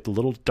wing, you get the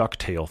little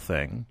ducktail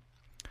thing.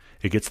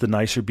 It gets the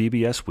nicer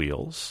BBS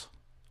wheels.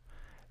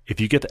 If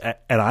you get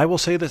and I will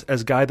say this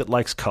as a guy that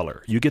likes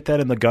color, you get that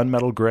in the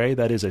gunmetal gray,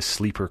 that is a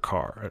sleeper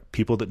car.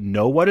 People that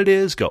know what it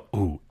is go,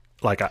 ooh,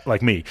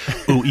 like me,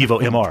 ooh,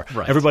 Evo MR.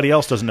 Right. Everybody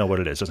else doesn't know what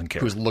it is, doesn't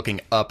care. Who's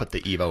looking up at the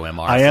Evo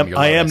MR?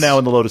 I am now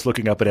in the Lotus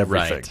looking up at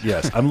everything. Right.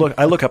 Yes, I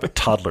look up at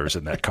toddlers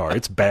in that car.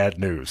 It's bad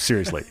news,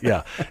 seriously.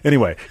 Yeah.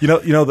 Anyway,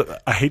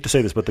 I hate to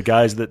say this, but the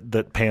guys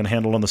that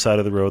panhandle on the side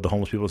of the road, the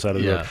homeless people on the side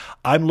of the road,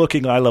 I'm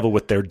looking eye level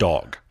with their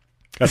dog.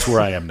 That's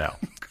where I am now.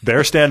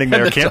 They're standing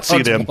there, can't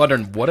see them.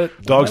 Wondering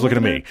dog's looking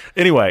at me.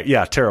 Anyway,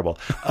 yeah, terrible.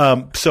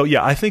 So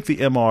yeah, I think the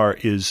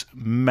MR is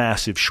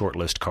massive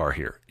shortlist car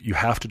here. You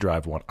have to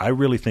drive one. I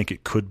really think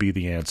it could be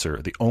the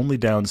answer. The only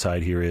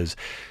downside here is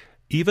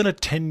even a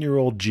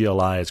 10-year-old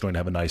GLI is going to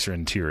have a nicer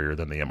interior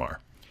than the MR.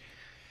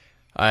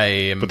 I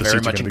am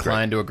very much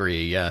inclined to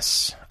agree.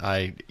 Yes,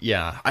 I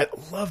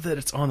love that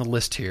it's on the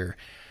list here.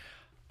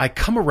 I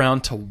come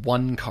around to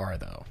one car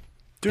though.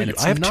 Dude,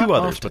 I have two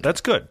others, but that's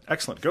good.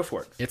 Excellent. Go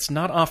for it. It's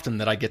not often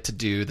that I get to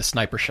do the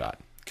sniper shot.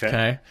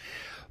 Okay.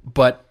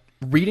 But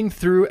reading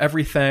through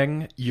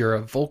everything, you're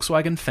a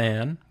Volkswagen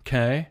fan.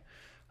 Okay.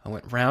 I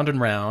went round and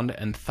round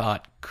and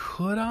thought,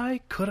 could I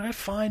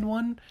find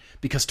one?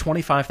 Because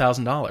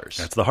 $25,000.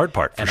 That's the hard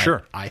part, for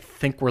sure. I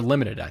think we're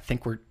limited. I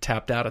think we're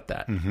tapped out at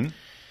that. Mm-hmm.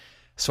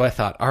 So I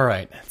thought, all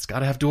right, it's got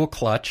to have dual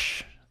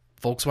clutch,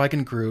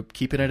 Volkswagen Group,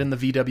 keeping it in the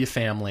VW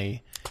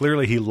family.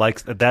 Clearly, he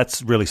likes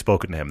that's really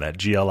spoken to him. That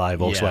GLI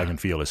Volkswagen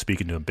feel is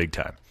speaking to him big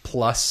time.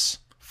 Plus,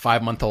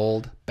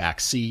 5-month-old, back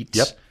seat.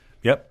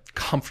 Yep.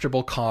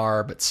 Comfortable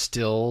car, but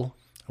still.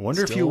 I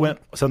wonder if you went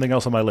something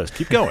else on my list.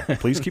 Keep going.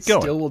 Please keep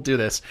going. Still will do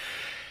this.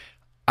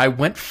 I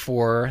went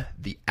for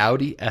the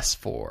Audi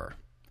S4.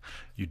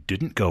 You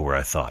didn't go where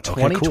I thought.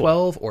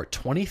 2012 or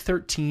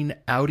 2013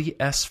 Audi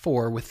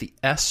S4 with the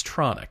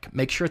S-Tronic.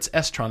 Make sure it's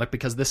S-Tronic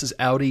because this is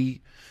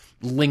Audi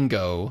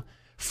lingo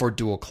for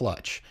dual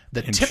clutch.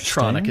 The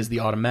Tiptronic is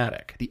the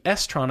automatic. The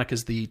S-Tronic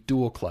is the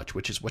dual clutch,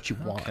 which is what you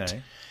want.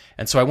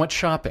 And so I went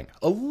shopping.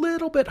 A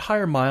little bit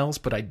higher miles,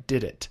 but I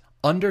did it.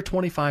 Under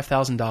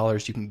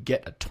 $25,000, you can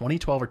get a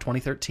 2012 or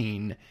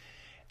 2013,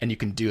 and you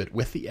can do it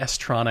with the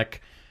S-Tronic.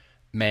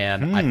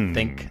 Man, I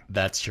think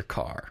that's your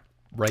car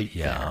right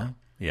there.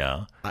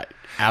 Yeah.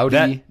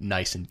 Audi,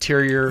 nice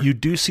interior. You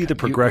do see the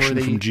progression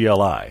from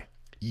GLI.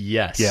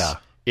 Yes. Yeah.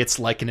 It's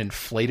like an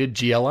inflated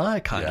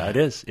GLI kind of.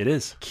 Yeah, it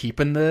is.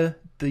 Keeping the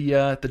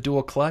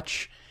dual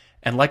clutch.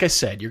 And like I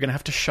said, you're going to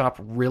have to shop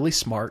really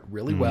smart,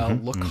 really well,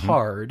 look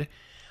hard.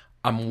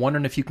 I'm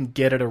wondering if you can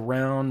get it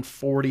around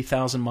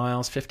 40,000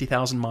 miles,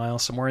 50,000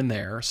 miles, somewhere in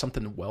there,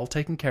 something well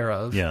taken care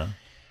of. Yeah.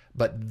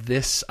 But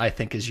this, I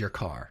think, is your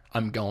car.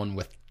 I'm going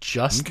with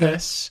just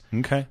this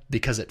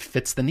because it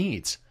fits the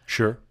needs.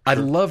 Sure. I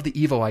love the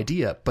Evo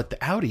idea, but the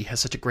Audi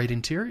has such a great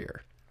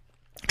interior.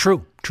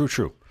 True.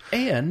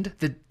 And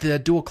the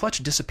dual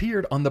clutch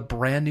disappeared on the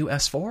brand new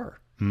S4.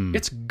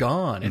 It's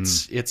gone.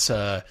 It's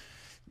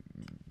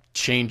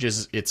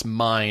changes its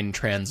mind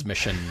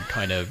transmission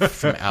kind of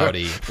from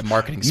Audi. The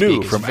marketing speak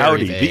new is from very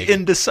Audi, vague. the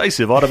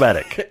indecisive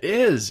automatic. It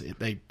is.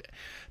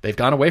 They've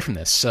gone away from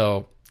this.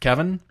 So,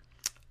 Kevin,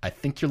 I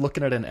think you're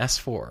looking at an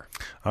S4.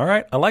 All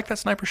right. I like that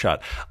sniper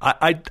shot.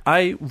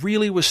 I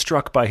really was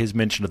struck by his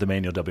mention of the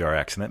manual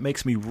WRX, and that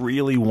makes me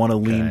really want to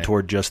lean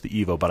toward just the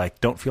Evo, but I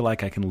don't feel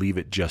like I can leave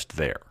it just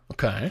there.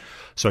 Okay.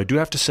 So I do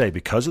have to say,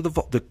 because of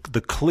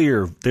the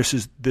clear,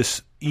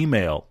 this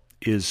email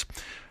is...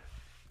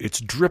 It's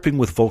dripping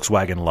with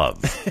Volkswagen love.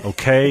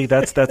 Okay,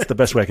 that's the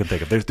best way I can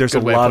think of. There's a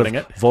lot of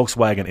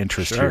Volkswagen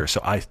interest here. So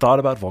I thought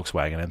about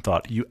Volkswagen and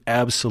thought you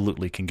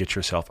absolutely can get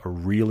yourself a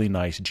really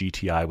nice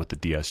GTI with the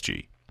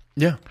DSG.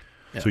 Yeah.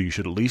 So you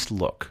should at least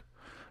look.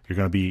 You're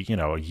going to be,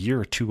 a year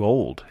or two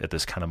old at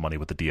this kind of money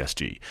with the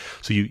DSG.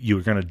 So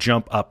you're going to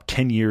jump up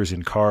 10 years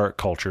in car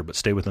culture, but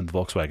stay within the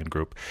Volkswagen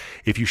group.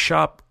 If you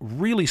shop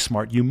really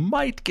smart, you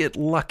might get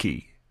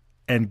lucky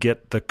and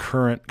get the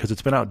current, because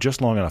it's been out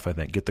just long enough, I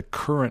think, get the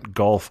current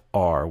Golf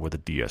R with a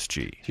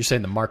DSG. You're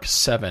saying the Mark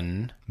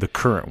 7. The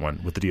current one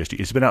with the DSG.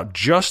 It's been out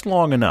just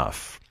long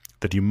enough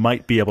that you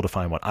might be able to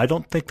find one. I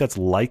don't think that's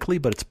likely,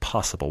 but it's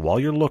possible. While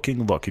you're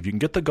looking, look. If you can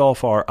get the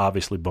Golf R,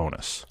 obviously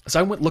bonus. So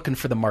I went looking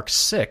for the Mark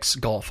 6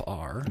 Golf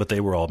R. But they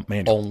were all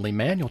manual. Only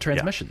manual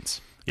transmissions.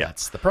 Yeah.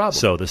 That's the problem.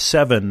 So the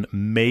 7,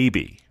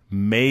 maybe.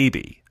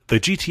 The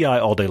GTI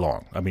all day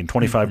long. I mean,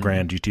 25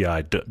 grand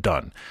GTI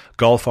done.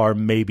 Golf R,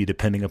 maybe,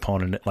 depending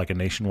upon a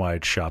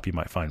nationwide shop, you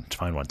might find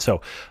one.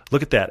 So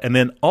look at that. And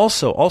then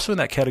also in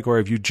that category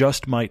of you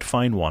just might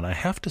find one, I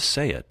have to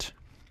say it.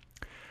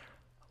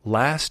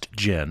 Last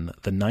gen,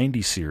 the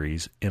 90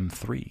 series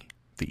M3,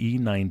 the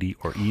E90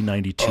 or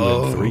E92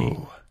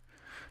 M3.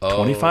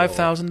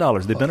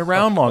 $25,000. They've been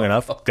around long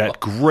enough.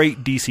 That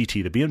great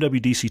DCT. The BMW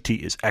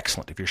DCT is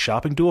excellent. If you're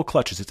shopping dual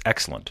clutches, it's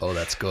excellent. Oh,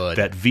 that's good.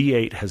 That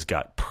V8 has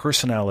got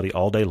personality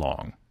all day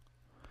long.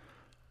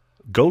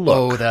 Go look.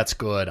 Oh, that's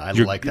good. I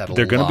like that a lot.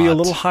 They're going to be a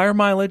little higher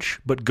mileage,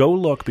 but go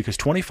look because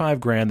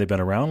 25 grand, they've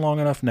been around long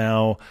enough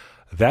now.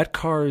 That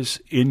car's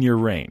in your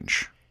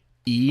range.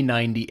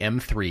 E90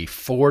 M3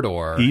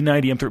 4-door.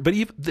 E90 M3, but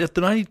even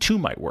the 92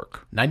 might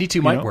work. 92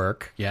 might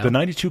work, yeah. The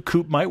 92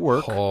 coupe might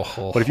work.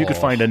 But if you could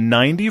find a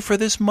 90 for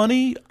this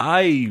money,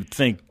 I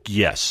think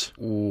yes.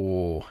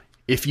 Ooh.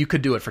 If you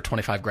could do it for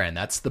 25 grand,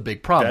 that's the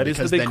big problem. That is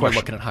the big because then question.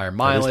 You're looking at higher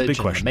mileage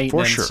and the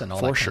maintenance for sure. and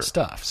all that kind of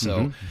stuff.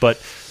 So, But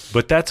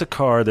that's a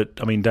car that,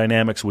 I mean,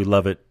 dynamics, we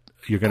love it.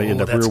 You're going to end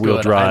up rear-wheel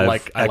good. drive, I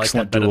excellent like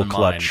that dual better than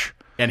clutch.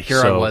 Mine. And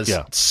here I was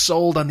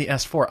sold on the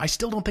S4. I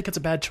still don't think it's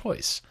a bad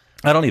choice.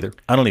 I don't either.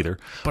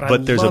 But I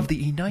love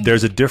the E90.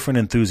 There's a different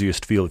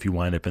enthusiast feel if you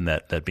wind up in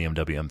that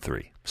BMW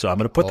M3. So I'm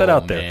going to put that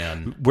out there.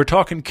 Man. We're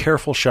talking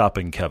careful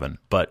shopping, Kevin.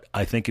 But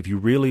I think if you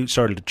really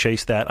started to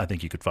chase that, I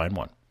think you could find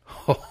one.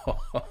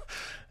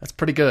 That's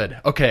pretty good.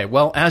 Okay,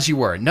 well, as you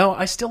were. No,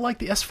 I still like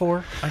the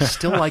S4. I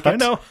still like it. I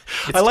know.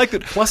 I like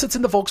that. Plus, it's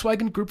in the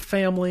Volkswagen Group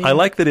family. I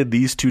like that in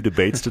these two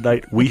debates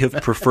tonight, we have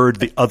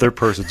preferred the other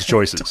person's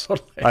choices.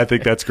 Totally. I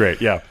think that's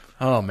great. Yeah.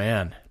 Oh,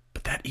 man.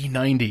 But that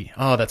E90,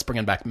 that's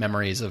bringing back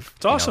memories of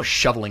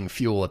shoveling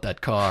fuel at that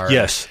car.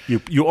 Yes,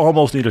 you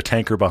almost need a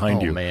tanker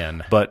behind you. Oh,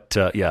 man. But,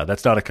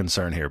 that's not a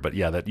concern here. But,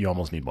 that you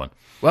almost need one.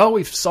 Well,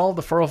 we've solved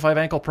the 405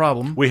 ankle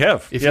problem. We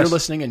have. If you're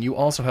listening and you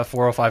also have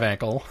 405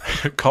 ankle,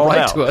 call write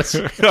out to us.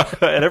 At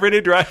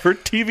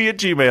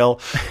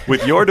everydaydriver.tv@gmail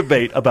with your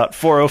debate about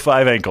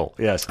 405 ankle.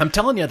 Yes. I'm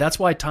telling you, that's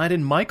why I tied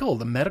in Michael,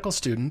 the medical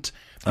student,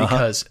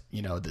 because,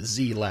 the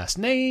Z last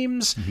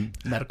names,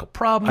 medical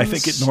problems. I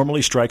think it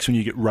normally strikes when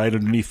you get right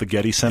underneath the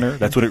Getty Center.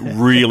 That's when it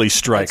really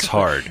strikes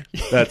hard.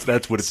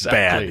 That's when it's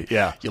bad.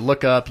 Yeah. You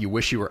look up, you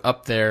wish you were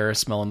up there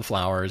smelling the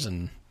flowers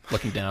and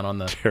looking down on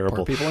the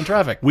poor people in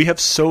traffic. We have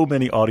so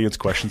many audience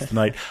questions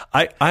tonight.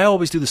 I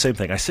always do the same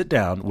thing. I sit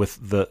down with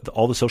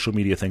all the social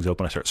media things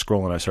open. I start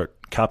scrolling. I start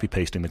copy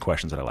pasting the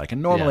questions that I like.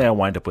 And normally I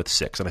wind up with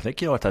 6. And I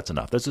think, you know what, that's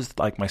enough. This is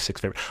like my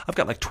 6 favorite. I've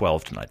got like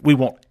 12 tonight. We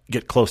won't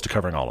get close to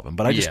covering all of them.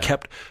 But I just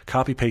kept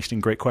copy pasting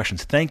great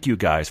questions. Thank you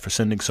guys for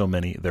sending so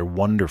many. They're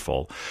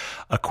wonderful.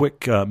 A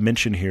quick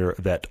mention here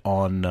that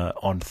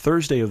on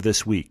Thursday of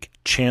this week,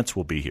 Chance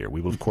will be here. We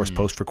will, of course,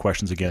 post for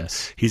questions again.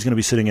 Yes. He's going to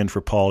be sitting in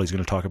for Paul. He's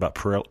going to talk about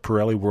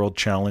Pirelli World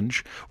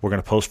Challenge. We're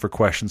going to post for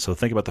questions. So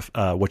think about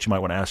what you might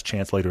want to ask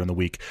Chance later in the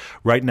week.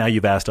 Right now,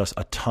 you've asked us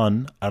a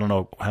ton. I don't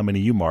know how many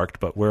you marked,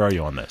 but where are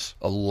you on this?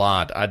 A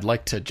lot. I'd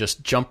like to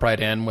just jump right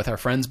in with our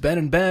friends Ben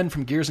and Ben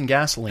from Gears and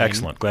Gasoline.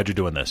 Excellent. Glad you're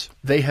doing this.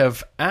 They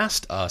have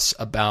asked us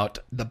about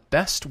the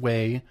best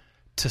way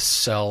to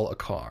sell a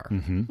car,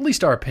 at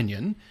least our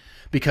opinion.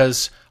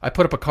 Because I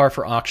put up a car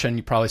for auction.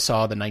 You probably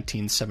saw the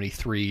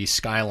 1973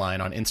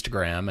 Skyline on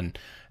Instagram, and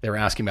they were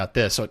asking about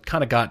this. So it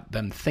kind of got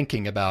them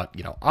thinking about,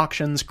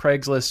 auctions,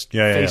 Craigslist,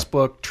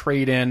 Facebook,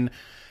 trade-in.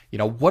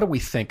 What do we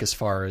think as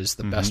far as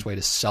the best way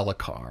to sell a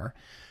car?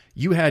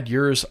 You had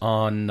yours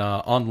on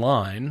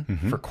online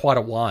for quite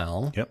a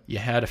while. Yep. You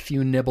had a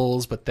few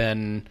nibbles, but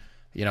then,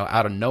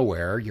 out of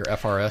nowhere, your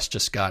FRS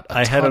just got a ton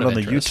of interest. I had it on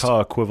the Utah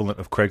equivalent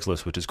of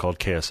Craigslist, which is called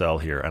KSL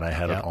here, and I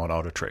had it on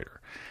AutoTrader.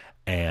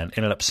 And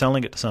ended up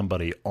selling it to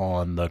somebody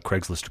on the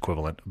Craigslist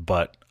equivalent.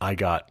 But I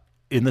got,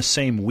 in the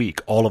same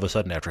week, all of a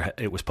sudden after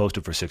it was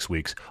posted for 6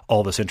 weeks,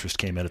 all this interest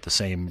came in at the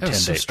same 10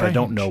 days. Strange. I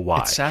don't know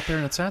why. It sat there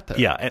and it sat there.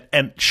 Yeah,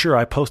 and sure,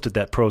 I posted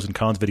that pros and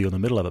cons video in the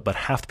middle of it, but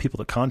half the people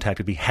that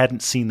contacted me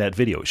hadn't seen that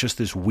video. It's just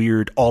this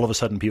weird, all of a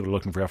sudden people are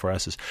looking for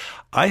FRSs.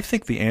 I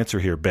think the answer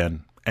here,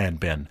 Ben,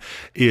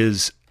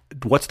 is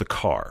what's the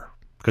car?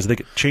 Because I think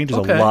it changes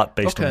a lot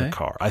based on the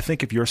car. I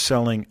think if you're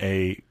selling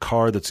a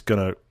car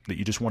that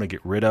you just want to get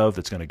rid of,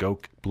 that's going to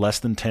go less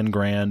than 10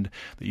 grand,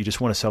 that you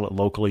just want to sell it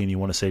locally and you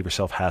want to save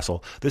yourself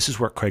hassle, this is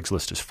what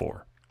Craigslist is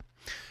for.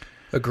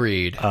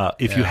 Agreed.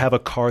 If you have a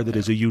car that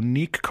is a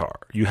unique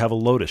car, you have a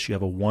Lotus, you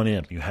have a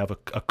 1M, you have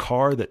a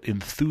car that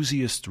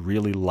enthusiasts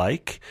really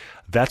like,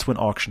 that's when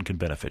auction can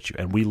benefit you.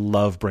 And we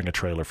love Bring a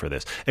Trailer for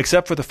this.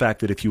 Except for the fact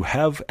that if you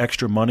have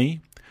extra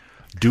money,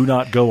 Do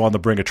not go on the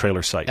Bring a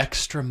Trailer site.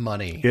 Extra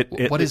money.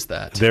 What is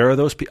that? There are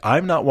those people.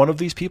 I'm not one of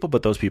these people,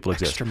 but those people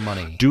exist. Extra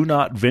money. Do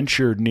not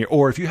venture near,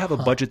 or if you have a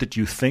budget that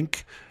you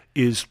think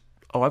is,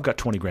 I've got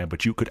 20 grand,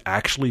 but you could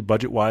actually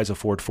budget-wise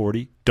afford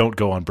 40, don't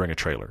go on Bring a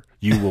Trailer.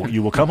 You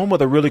will come home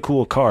with a really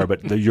cool car,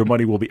 but your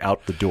money will be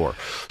out the door.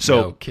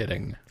 So, no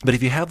kidding. But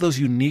if you have those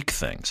unique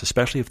things,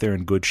 especially if they're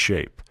in good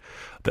shape,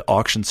 the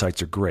auction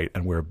sites are great,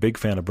 and we're a big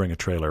fan of Bring a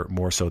Trailer,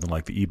 more so than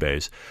like the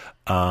eBays.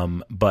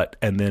 And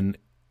then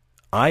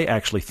I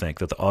actually think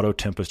that the Auto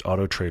Tempest,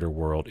 Auto Trader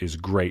world is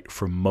great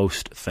for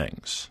most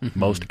things,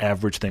 most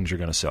average things you're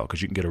going to sell,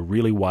 because you can get a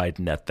really wide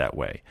net that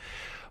way.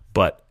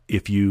 But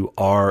if you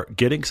are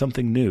getting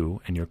something new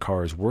and your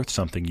car is worth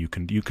something,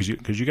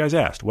 because you guys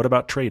asked, what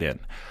about trade-in?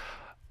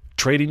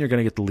 Trade-in, you're going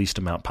to get the least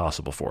amount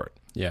possible for it.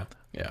 Yeah.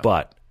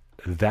 But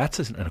that's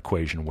an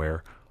equation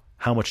where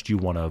how much do you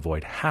want to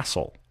avoid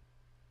hassle?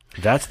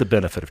 That's the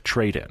benefit of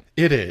trade-in.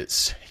 It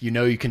is.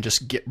 You can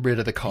just get rid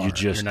of the car. You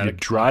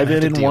drive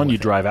in one, you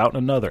drive out in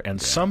another. And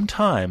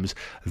sometimes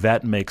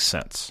that makes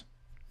sense.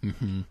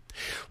 Mm-hmm.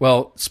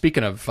 Well,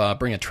 speaking of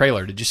Bring a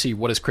Trailer, did you see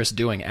What Is Chris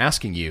Doing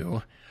asking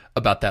you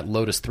about that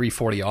Lotus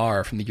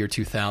 340R from the year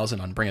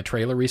 2000 on Bring a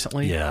Trailer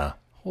recently? Yeah.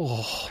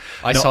 Oh,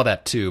 I saw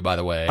that too, by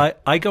the way.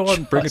 I go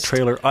on Bring a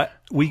Trailer.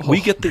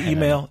 We get the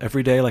email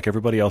every day like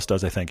everybody else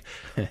does, I think.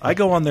 I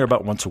go on there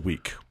about once a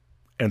week.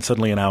 And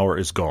suddenly an hour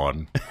is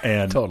gone,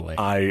 and totally.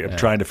 I am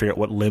trying to figure out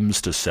what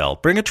limbs to sell.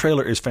 Bring a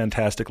Trailer is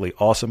fantastically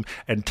awesome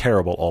and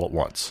terrible all at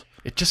once.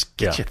 It just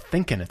gets you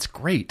thinking. It's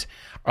great.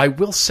 I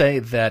will say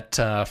that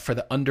for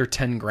the under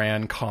 10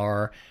 grand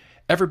car,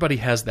 everybody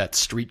has that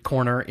street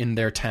corner in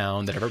their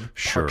town that everyone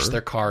parks their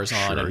cars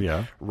on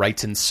and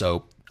writes in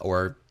soap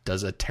or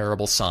does a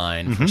terrible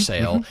sign for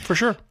sale. For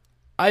sure.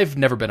 I've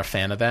never been a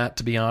fan of that,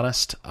 to be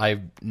honest.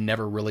 I've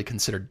never really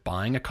considered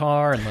buying a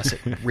car unless it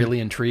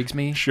really intrigues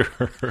me.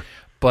 Sure.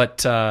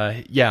 But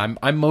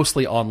I'm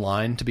mostly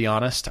online, to be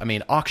honest. I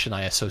mean, auction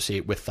I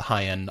associate with the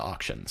high-end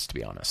auctions, to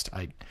be honest.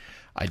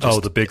 I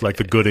just, the big, like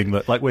the Gooding,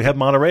 like we have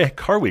Monterey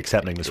Car Weeks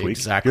happening this week.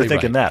 Exactly. You're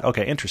thinking that.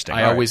 Okay, interesting.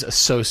 I always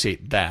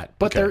associate that.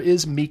 But there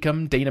is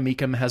Mecum. Dana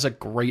Mecum has a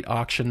great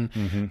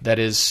auction that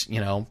is,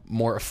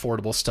 more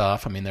affordable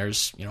stuff. I mean,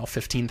 there's,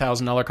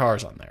 $15,000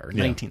 cars on there, or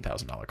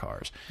 $19,000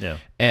 cars. Yeah.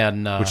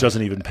 And which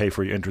doesn't even pay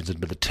for your entrance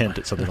into the tent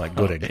at something like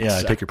Gooding. Exactly. Yeah,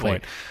 I take your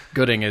point.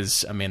 Gooding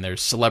is,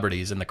 there's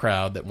celebrities in the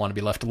crowd that want to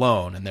be left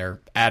alone, and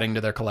they're adding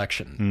to their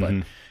collection.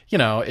 But,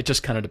 it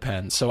just kind of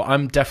depends. So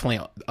I'm definitely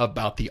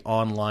about the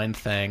online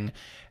thing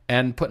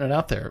and putting it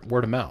out there,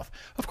 word of mouth.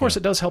 Of course,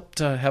 it does help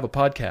to have a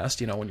podcast,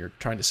 when you're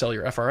trying to sell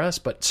your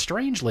FRS. But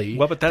strangely,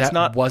 that's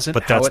not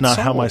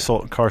how my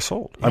car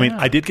sold. Yeah. I mean,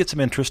 I did get some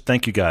interest.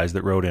 Thank you guys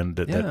that wrote in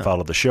that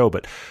followed the show.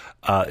 But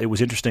it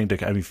was interesting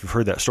if you've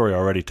heard that story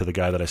already, to the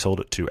guy that I sold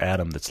it to,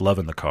 Adam, that's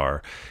loving the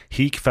car.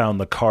 He found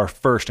the car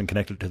first and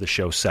connected it to the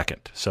show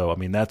second. So,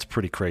 that's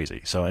pretty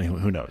crazy. So, anyway,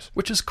 who knows?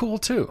 Which is cool,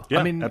 too. Yeah,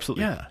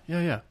 absolutely.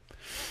 Yeah.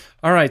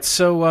 All right,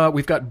 so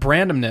we've got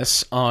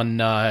Brandomness on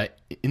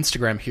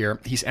Instagram here.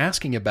 He's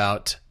asking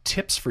about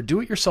tips for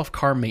do-it-yourself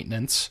car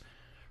maintenance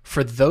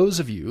for those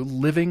of you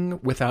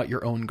living without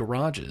your own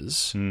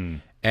garages,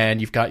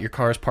 and you've got your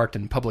cars parked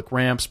in public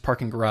ramps,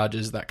 parking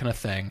garages, that kind of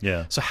thing.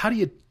 Yeah. So how do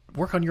you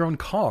work on your own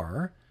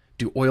car,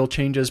 do oil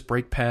changes,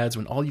 brake pads,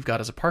 when all you've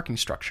got is a parking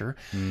structure?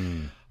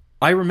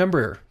 I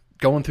remember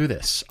going through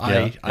this.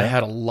 I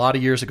had a lot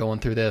of years of going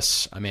through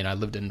this. I mean, I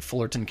lived in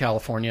Fullerton,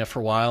 California for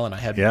a while, and I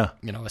had a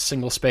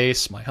single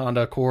space, my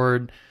Honda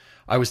Accord.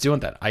 I was doing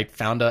that. I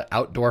found an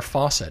outdoor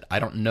faucet. I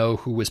don't know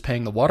who was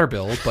paying the water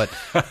bill, but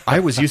I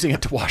was using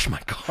it to wash my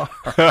car.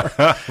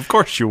 Of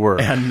course you were.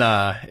 And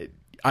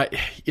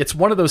it's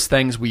one of those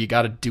things where you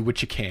got to do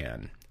what you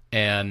can.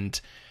 And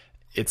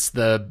it's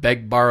the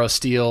beg, borrow,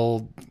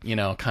 steal,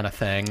 kind of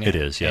thing. It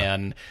is, yeah.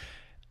 And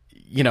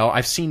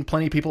I've seen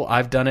plenty of people.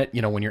 I've done it.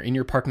 When you're in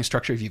your parking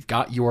structure, if you've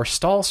got your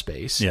stall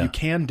space, you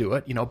can do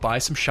it. Buy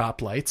some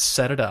shop lights,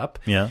 set it up,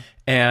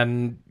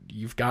 and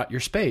you've got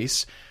your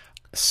space.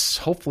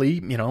 Hopefully,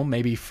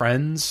 maybe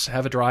friends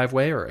have a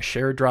driveway or a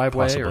shared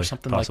driveway or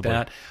something like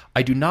that.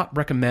 I do not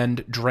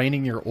recommend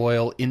draining your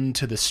oil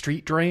into the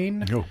street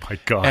drain. Oh my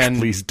gosh,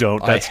 please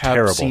don't. That's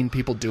terrible. I have seen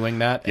people doing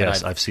that. Yes,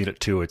 and I've seen it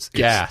too. It's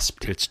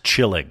gasped. It's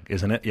chilling,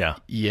 isn't it? Yeah.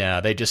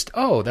 Yeah, they just,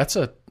 that's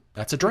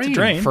a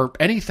drain for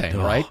anything,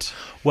 right?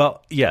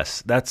 Well,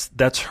 yes, that's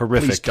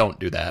horrific. Please don't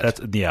do that.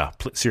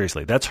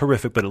 Seriously, that's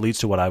horrific, but it leads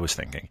to what I was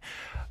thinking.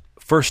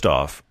 First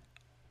off,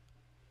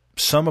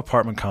 some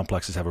apartment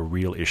complexes have a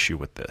real issue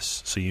with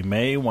this, so you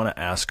may want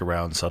to ask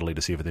around subtly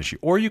to see if it's an issue.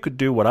 Or you could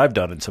do what I've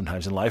done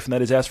sometimes in life, and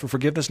that is ask for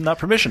forgiveness and not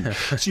permission.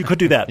 So you could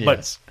do that. Yes.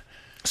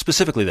 But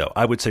specifically, though,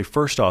 I would say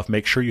first off,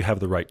 make sure you have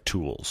the right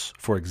tools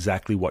for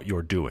exactly what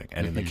you're doing.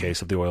 And in the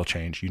case of the oil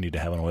change, you need to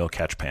have an oil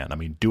catch pan. I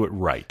mean, do it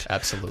right.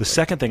 Absolutely. The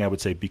second thing I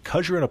would say,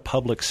 because you're in a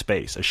public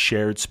space, a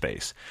shared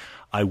space,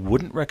 I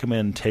wouldn't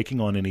recommend taking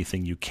on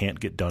anything you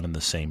can't get done in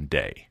the same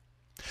day.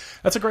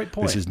 That's a great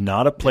point. This is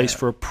not a place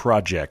for a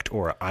project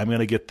or I'm going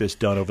to get this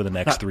done over the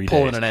next 3 days.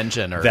 Pulling an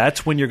engine. Or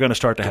that's when you're going to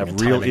start to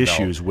have real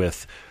issues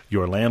with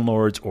your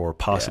landlords or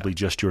possibly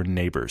just your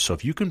neighbors. So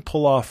if you can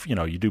pull off, you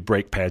do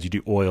brake pads, you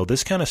do oil,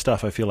 this kind of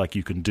stuff I feel like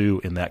you can do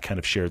in that kind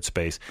of shared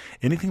space.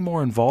 Anything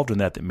more involved in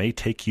that may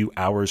take you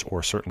hours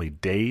or certainly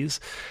days,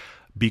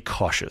 be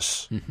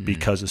cautious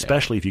because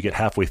especially if you get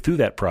halfway through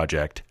that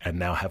project and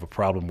now have a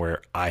problem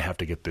where I have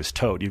to get this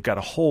towed, you've got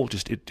a whole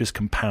it just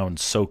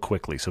compounds so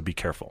quickly. So be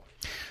careful.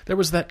 There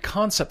was that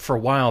concept for a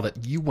while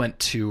that you went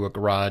to a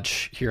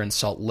garage here in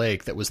Salt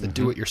Lake that was the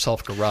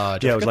do-it-yourself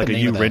garage. Yeah, it was like a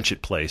You Wrench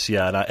It place.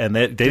 Yeah, and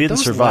they didn't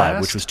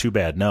survive, which was too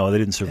bad. No, they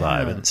didn't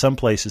survive. Yeah. And some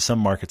places, some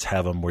markets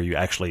have them where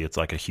it's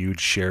like a huge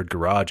shared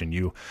garage and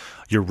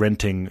you're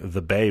renting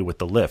the bay with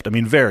the lift. I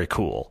mean, very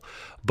cool,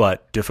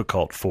 but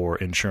difficult for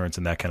insurance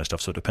and that kind of stuff.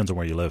 So it depends on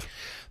where you live.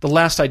 The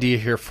last idea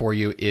here for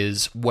you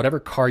is whatever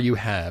car you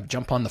have,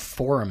 jump on the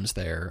forums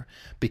there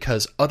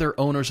because other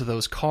owners of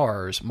those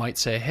cars might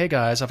say, hey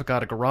guys, I've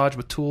got a garage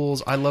with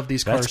tools. I love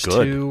these cars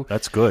too.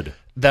 That's good.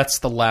 That's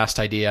the last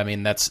idea. I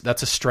mean, that's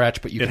a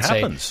stretch, but you can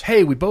say,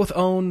 hey, we both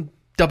own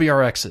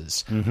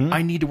WRXs.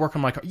 I need to work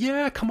on my car.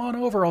 Yeah, come on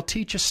over. I'll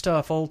teach you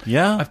stuff.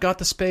 I've got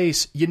the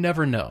space. You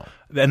never know.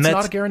 And it's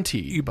not a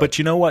guarantee. But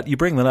you know what? You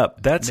bring that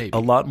up. That's a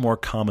lot more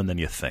common than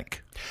you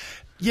think.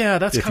 Yeah,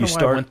 that's kind of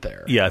why I went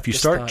there. Yeah, if you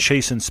start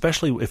chasing,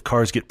 especially if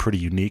cars get pretty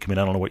unique. I mean,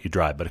 I don't know what you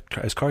drive, but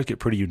as cars get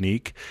pretty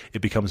unique,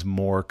 it becomes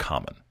more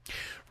common.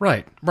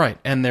 Right.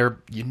 And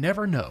you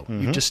never know.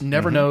 You just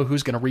never know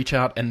who's going to reach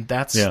out, and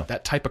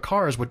that type of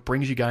car is what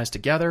brings you guys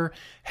together.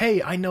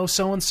 Hey, I know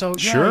so-and-so.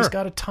 Yeah, he's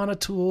got a ton of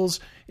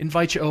tools.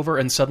 Invite you over,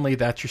 and suddenly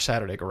that's your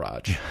Saturday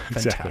garage.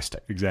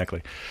 Fantastic.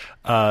 Exactly.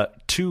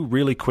 Two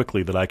really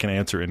quickly that I can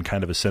answer in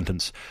kind of a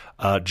sentence.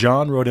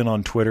 John wrote in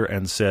on Twitter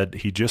and said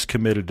he just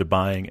committed to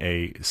buying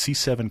a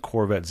C7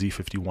 Corvette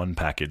Z51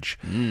 package.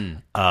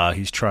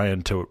 He's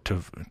trying to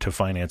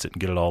finance it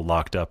and get it all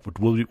locked up.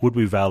 Would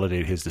we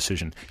validate his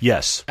decision?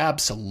 Yes.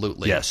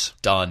 Absolutely. Yes.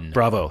 Done.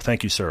 Bravo.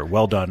 Thank you, sir.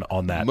 Well done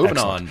on that. Moving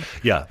Excellent. on.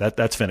 Yeah,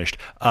 that's finished.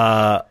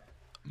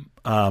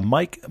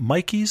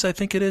 Mikey's, I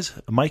think it is.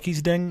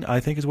 Mikey's Ding, I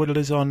think is what it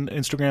is on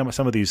Instagram.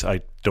 Some of these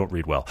I don't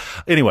read well.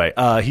 Anyway,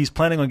 he's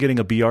planning on getting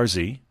a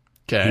BRZ.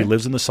 Okay. He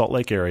lives in the Salt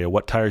Lake area.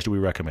 What tires do we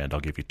recommend? I'll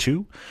give you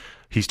 2.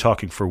 He's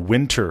talking for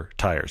winter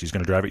tires. He's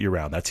going to drive it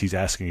year-round. He's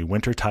asking a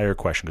winter tire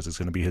question because it's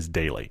going to be his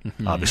daily.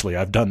 Obviously,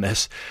 I've done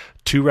this.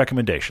 2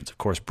 recommendations. Of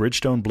course,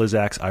 Bridgestone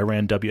Blizzaks. I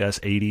ran WS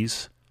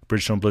 80s.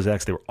 Bridgestone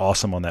Blizzaks. They were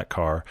awesome on that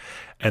car.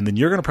 And then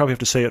you're going to probably have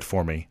to say it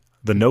for me.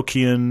 The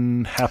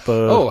Nokian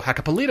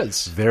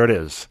Hakkapeliittas. There it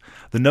is.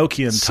 The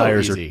Nokian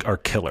tires easy. are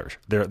killers.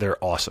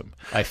 They're awesome.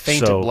 I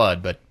fainted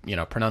blood, but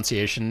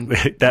pronunciation,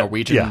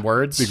 Norwegian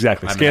words.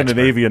 Exactly.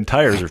 Scandinavian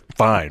tires are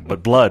fine,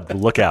 but blood,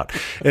 look out.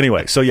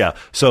 Anyway, so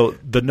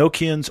the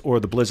Nokians or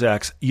the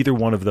Blizzaks, either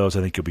one of those,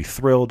 I think you'll be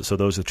thrilled. So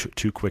those are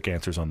 2 quick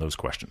answers on those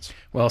questions.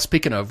 Well,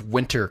 speaking of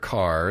winter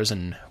cars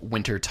and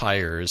winter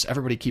tires,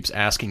 everybody keeps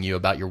asking you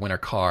about your winter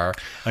car.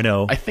 I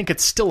know. I think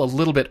it's still a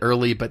little bit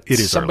early, but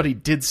somebody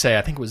did say,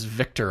 I think it was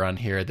Victor on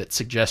here that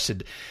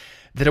suggested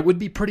that it would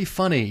be pretty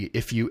funny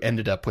if you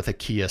ended up with a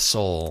Kia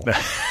Soul.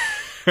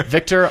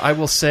 Victor, I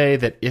will say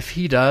that if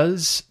he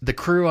does, the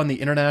crew on the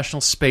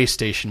International Space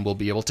Station will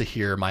be able to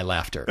hear my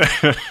laughter.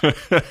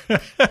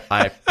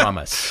 I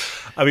promise.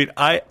 I mean,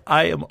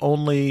 I'm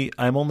only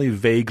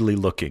vaguely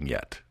looking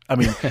yet. I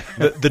mean,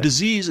 the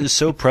disease is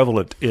so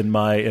prevalent in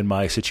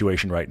my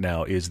situation right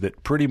now is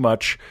that pretty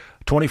much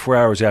 24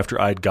 hours after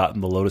I'd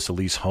gotten the Lotus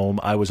Elise home,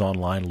 I was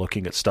online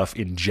looking at stuff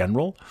in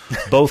general,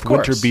 both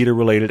winter beater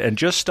related and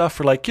just stuff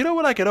for like,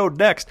 what I could own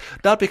next.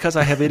 Not because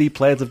I have any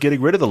plans of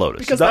getting rid of the Lotus.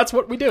 Because that's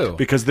what we do.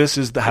 Because this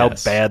is how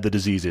bad the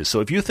disease is.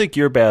 So if you think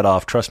you're bad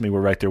off, trust me,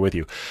 we're right there with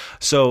you.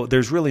 So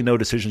there's really no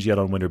decisions yet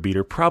on winter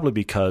beater, probably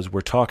because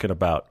we're talking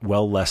about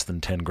well less than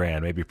 10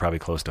 grand, maybe probably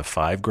close to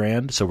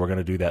 $5,000. So we're going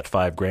to do that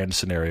 $5,000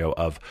 scenario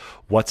of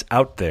what's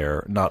out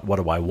there, not what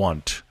do I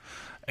want,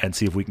 and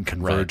see if we can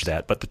converge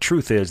that. But the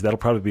truth is that'll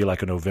probably be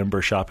like a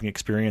November shopping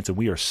experience, and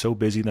we are so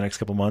busy the next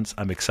couple months.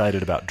 I'm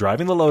excited about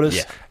driving the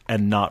Lotus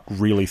and not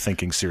really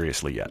thinking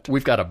seriously yet.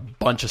 We've got a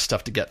bunch of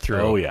stuff to get through.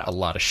 Oh, yeah. A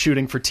lot of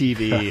shooting for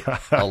TV,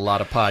 a lot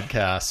of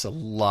podcasts, a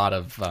lot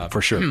of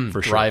for sure.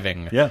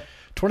 driving. Yeah.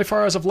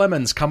 24 Hours of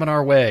Lemons coming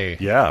our way.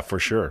 Yeah, for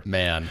sure.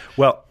 Man.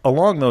 Well,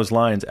 along those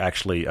lines,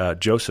 actually,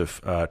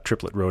 Joseph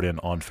Triplett wrote in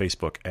on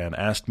Facebook and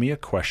asked me a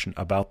question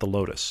about the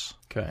Lotus.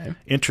 Okay.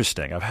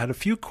 Interesting. I've had a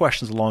few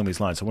questions along these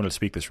lines. So I wanted to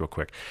speak this real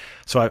quick.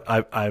 So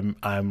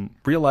I'm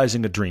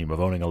realizing a dream of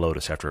owning a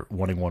Lotus after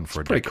wanting one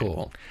for a decade. Pretty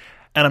cool.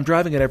 And I'm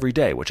driving it every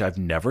day, which I've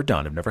never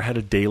done. I've never had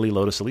a daily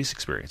Lotus Elise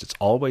experience. It's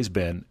always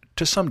been,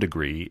 to some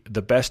degree,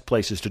 the best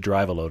places to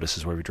drive a Lotus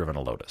is where we've driven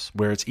a Lotus,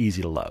 where it's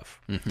easy to love.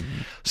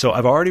 Mm-hmm. So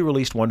I've already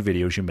released one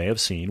video, as you may have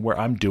seen, where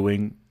I'm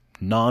doing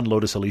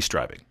non-Lotus Elise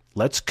driving.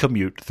 Let's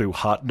commute through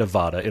hot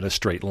Nevada in a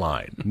straight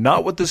line.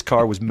 Not what this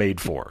car was made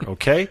for,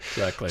 okay?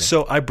 Exactly.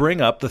 So I bring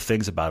up the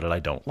things about it I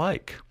don't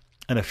like.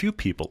 And a few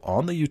people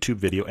on the YouTube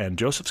video, and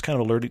Joseph's kind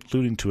of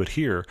alluding to it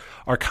here,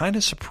 are kind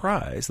of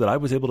surprised that I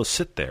was able to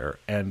sit there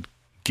and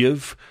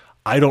give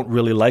I don't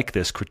really like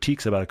this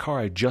critiques about a car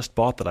I just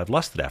bought that I've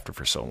lusted after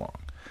for so long.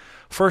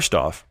 First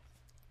off,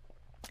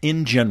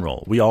 in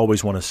general, we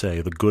always want to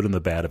say the good and the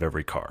bad of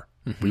every car.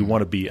 Mm-hmm. We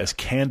want to be as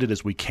candid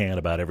as we can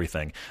about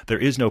everything. There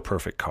is no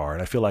perfect car,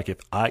 and I feel like if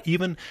I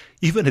even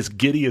as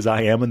giddy as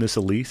I am in this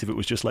Elise, if it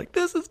was just like,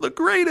 this is the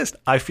greatest,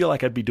 I feel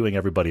like I'd be doing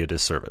everybody a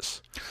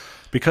disservice.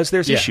 Because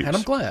there's issues. And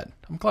I'm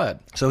glad.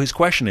 So his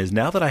question is,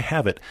 now that I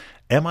have it,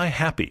 am I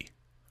happy?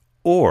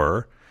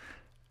 Or,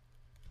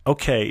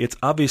 okay, it's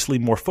obviously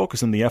more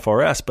focused in the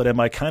FRS, but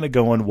am I kind of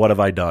going, what have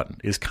I done?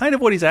 Is kind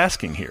of what he's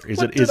asking here.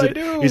 Is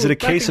it a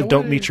case of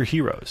don't meet your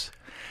heroes?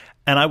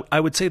 And I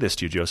would say this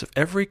to you, Joseph.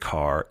 Every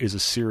car is a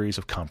series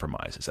of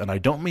compromises. And I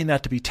don't mean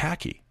that to be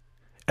tacky.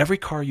 Every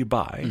car you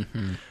buy,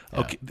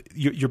 okay,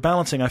 you're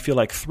balancing, I feel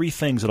like, three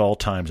things at all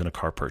times in a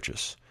car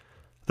purchase.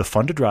 The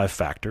fun-to-drive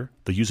factor,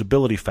 the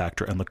usability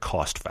factor, and the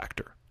cost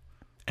factor.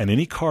 And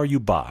any car you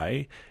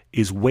buy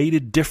is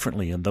weighted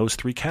differently in those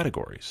three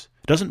categories.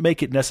 It doesn't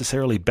make it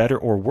necessarily better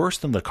or worse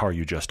than the car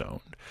you just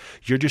owned.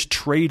 You're just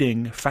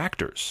trading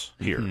factors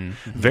here.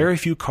 Mm-hmm. Very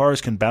few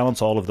cars can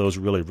balance all of those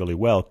really, really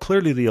well.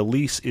 Clearly, the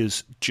Elise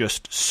is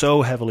just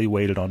so heavily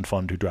weighted on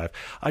fun-to-drive.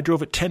 I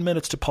drove it 10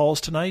 minutes to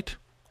Paul's tonight.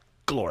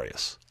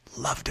 Glorious.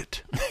 Loved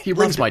it. He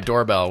rings my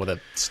doorbell with a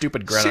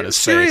stupid grin on his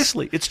face.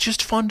 Seriously, it's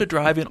just fun to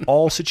drive in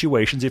all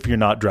situations if you're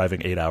not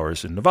driving 8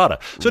 hours in Nevada.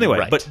 So anyway,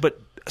 right.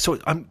 So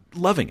I'm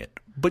loving it.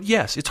 But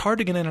yes, it's hard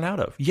to get in and out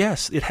of.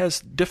 Yes, it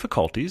has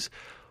difficulties,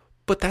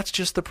 but that's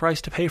just the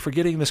price to pay for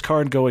getting this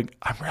car and going,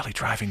 I'm really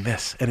driving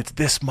this, and it's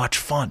this much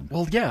fun.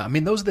 Well, yeah. I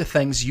mean, those are the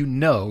things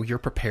you're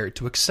prepared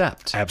to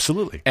accept.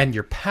 Absolutely. And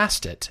you're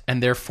past it,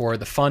 and therefore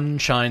the fun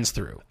shines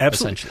through,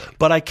 Absolutely. Essentially.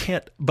 But I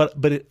can't,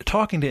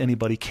 talking to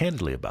anybody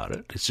candidly about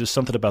it, it's just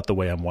something about the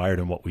way I'm wired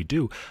and what we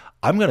do.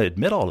 I'm going to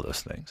admit all of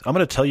those things. I'm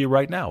going to tell you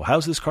right now,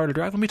 how's this car to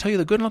drive? Let me tell you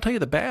the good and I'll tell you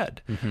the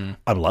bad. Mm-hmm.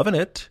 I'm loving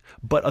it,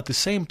 but at the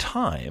same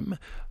time,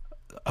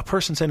 a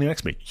person standing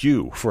next to me,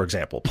 you, for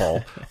example,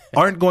 Paul,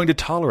 aren't going to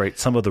tolerate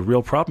some of the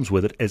real problems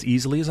with it as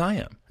easily as I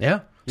am.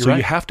 Yeah. So right.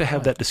 You have to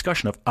have that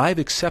discussion of, I've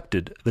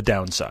accepted the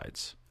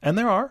downsides. And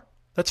there are.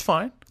 That's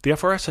fine. The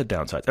FRS had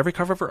downsides. Every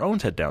car I've ever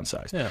owned had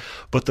downsides. Yeah.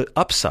 But the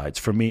upsides,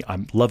 for me,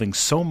 I'm loving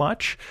so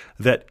much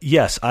that,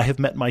 yes, I have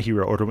met my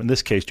hero, or in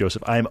this case,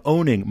 Joseph, I am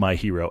owning my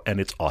hero, and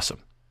it's awesome.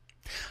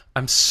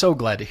 I'm so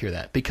glad to hear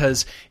that,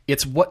 because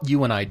it's what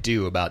you and I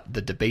do about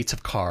the debates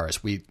of cars.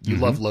 You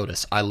love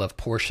Lotus, I love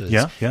Porsches.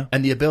 Yeah.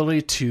 And the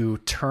ability to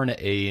turn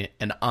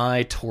an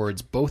eye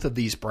towards both of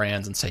these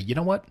brands and say, you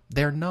know what?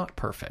 They're not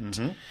perfect.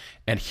 Mm-hmm.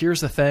 And here's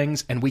the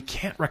things, and we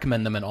can't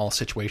recommend them in all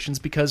situations,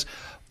 because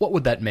what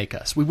would that make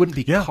us? We wouldn't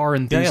be car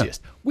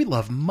enthusiasts. Yeah. We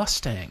love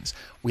Mustangs.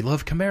 We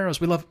love Camaros.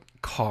 We love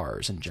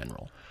cars in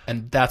general.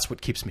 And that's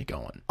what keeps me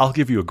going. I'll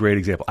give you a great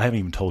example. I haven't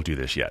even told you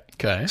this yet.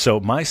 Okay. So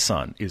my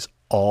son is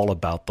all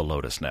about the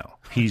Lotus now.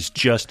 He's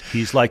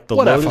like the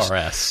what Lotus.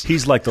 FRS?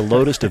 He's like the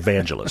Lotus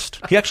evangelist.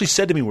 He actually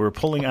said to me when we were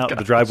pulling out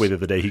the driveway the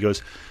other day, he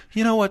goes,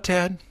 you know what,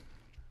 Dad?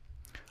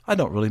 I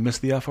don't really miss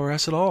the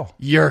FRS at all.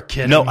 You're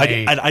kidding me. I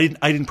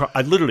didn't.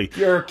 I literally.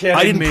 You're kidding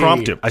me. I didn't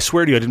prompt him. I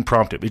swear to you, I didn't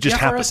prompt him. It just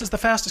happened. The FRS is the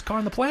fastest car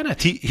on the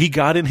planet. He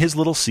got in his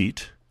little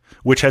seat,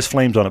 which has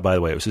flames on it, by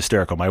the way. It was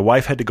hysterical. My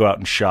wife had to go out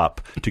and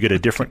shop to get a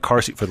different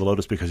car seat for the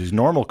Lotus because his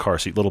normal car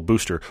seat, little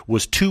booster,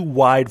 was too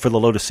wide for the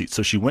Lotus seat.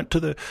 So she went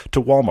to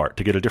Walmart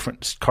to get a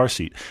different car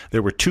seat.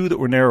 There were two that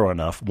were narrow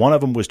enough. One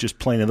of them was just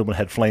plain, and the other one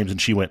had flames, and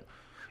she went,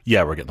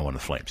 yeah, we're getting the one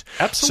with flames.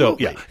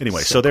 Absolutely. So, yeah.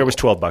 Anyway, so there was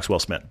 $12 well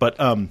spent. But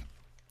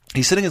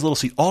he's sitting in his little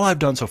seat. All I've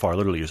done so far,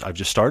 literally, is I've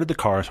just started the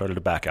car, started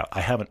to back out.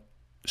 I haven't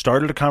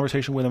started a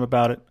conversation with him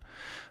about it.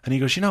 And he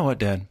goes, you know what,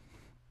 Dad?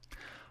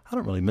 I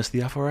don't really miss the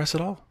FRS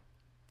at all.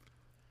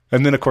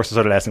 And then, of course, I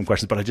started asking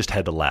questions, but I just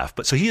had to laugh.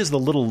 But so he is the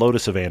little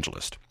Lotus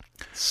evangelist.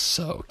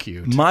 So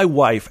cute. My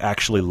wife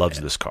actually loves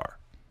this car,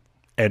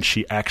 and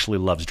she actually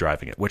loves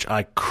driving it, which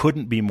I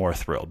couldn't be more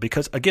thrilled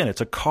because, again,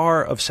 it's a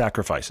car of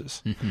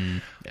sacrifices. Mm-hmm.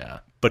 Yeah.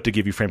 But to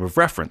give you frame of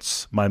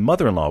reference, my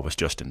mother-in-law was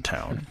just in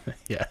town.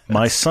 Yeah.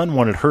 My son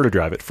wanted her to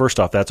drive it. First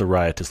off, that's a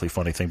riotously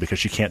funny thing because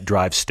she can't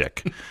drive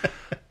stick.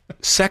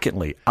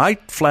 Secondly, I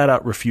flat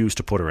out refused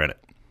to put her in it.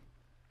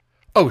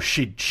 Oh,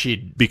 she'd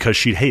because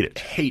she'd hate it.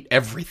 Hate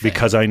everything.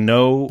 Because I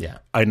know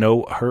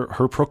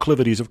her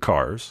proclivities of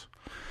cars,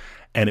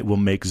 and it will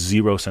make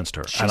zero sense to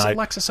her. She's a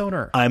Lexus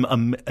owner.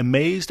 I'm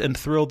amazed and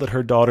thrilled that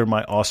her daughter,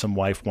 my awesome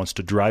wife, wants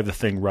to drive the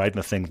thing, ride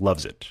the thing,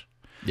 loves it.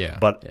 Yeah.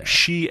 But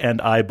she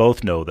and I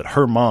both know that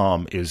her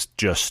mom is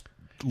just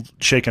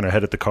shaking her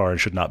head at the car and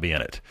should not be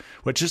in it.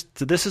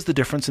 This is the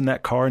difference in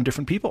that car and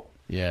different people.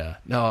 Yeah.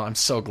 No, I'm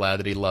so glad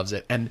that he loves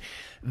it. And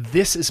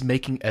this is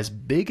making as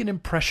big an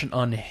impression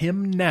on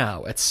him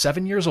now at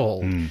 7 years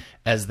old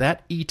as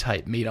that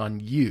E-Type made on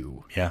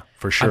you. Yeah,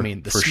 for sure. I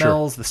mean, the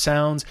smells, the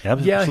sounds.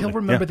 Yeah, he'll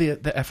remember the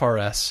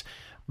FRS.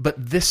 But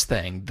this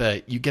thing,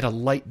 you get a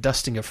light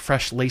dusting of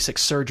fresh LASIK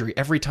surgery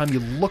every time you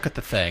look at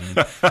the thing.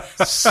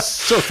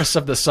 Surface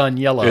of the sun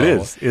yellow. It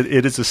is.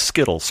 It is a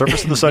Skittle.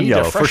 Surface of the sun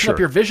yellow, for sure. Freshen up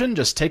your vision,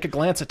 just take a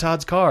glance at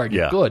Todd's car and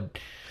you're good.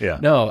 Yeah.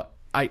 No,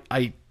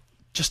 I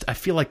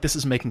feel like this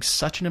is making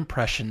such an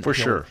impression. For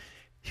sure.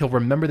 He'll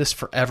remember this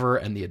forever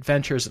and the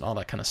adventures and all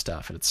that kind of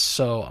stuff. And it's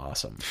so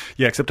awesome.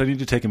 Yeah, except I need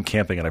to take him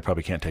camping, and I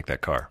probably can't take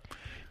that car.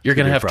 You're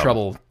going to have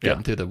trouble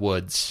getting through the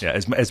woods. Yeah,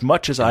 as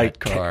much as I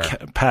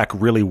pack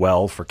really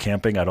well for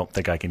camping, I don't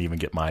think I can even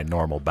get my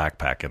normal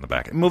backpack in the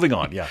back. Moving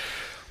on, yeah.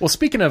 Well,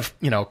 speaking of,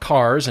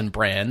 cars and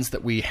brands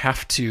that we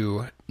have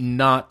to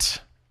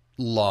not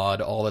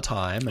laud all the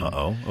time.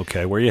 Uh-oh.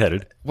 Okay, where are you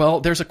headed?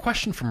 Well, there's a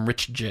question from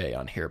Rich J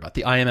on here about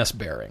the IMS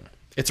bearing.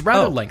 It's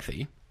rather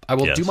lengthy. I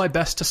will do my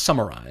best to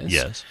summarize.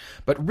 Yes.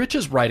 But Rich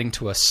is writing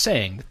to us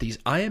saying that these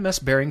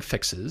IMS bearing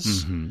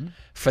fixes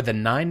for the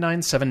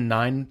 997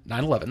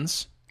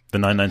 911s, the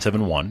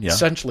 9971, yeah.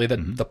 Essentially the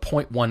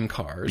 0.1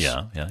 cars.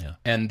 Yeah.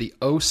 And the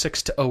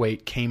 06 to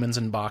 08 Caymans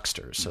and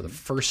Boxsters, so the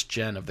first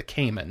gen of the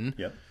Cayman.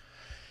 Yep.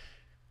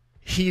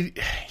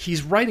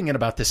 He's writing in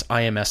about this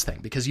IMS thing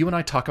because you and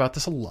I talk about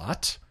this a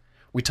lot.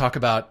 We talk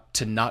about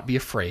to not be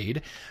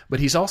afraid, but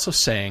he's also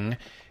saying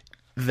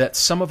that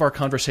some of our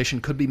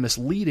conversation could be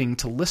misleading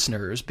to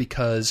listeners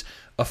because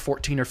a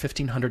 $1,400 or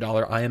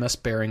 $1,500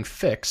 IMS bearing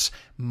fix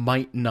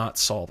might not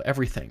solve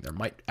everything. There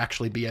might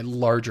actually be a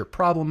larger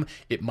problem.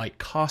 It might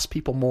cost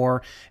people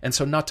more. And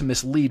so not to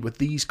mislead with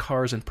these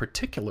cars in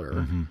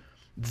particular,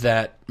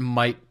 that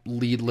might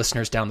lead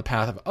listeners down the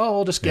path of,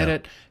 I'll just get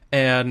it,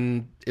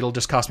 and it'll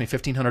just cost me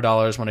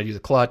 $1,500 when I do the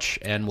clutch,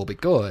 and we'll be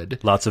good.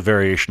 Lots of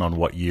variation on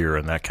what year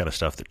and that kind of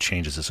stuff that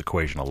changes this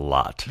equation a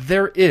lot.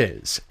 There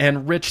is.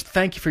 And Rich,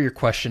 thank you for your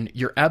question.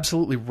 You're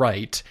absolutely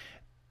right.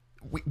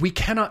 We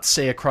cannot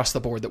say across the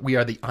board that we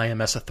are the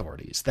IMS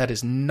authorities. That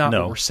is not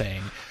what we're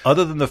saying.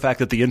 Other than the fact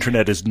that the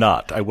internet is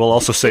not. I will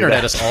also say that. The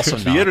internet is also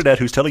not. The internet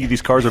who's telling you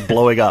these cars are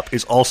blowing up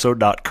is also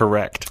not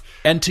correct.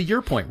 And to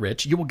your point,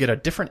 Rich, you will get a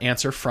different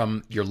answer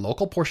from your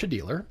local Porsche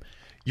dealer,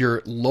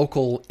 your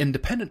local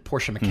independent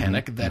Porsche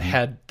mechanic that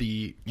had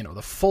the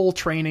full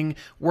training,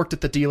 worked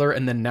at the dealer,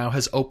 and then now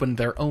has opened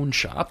their own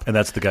shop. And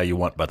that's the guy you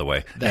want, by the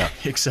way.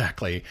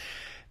 Exactly.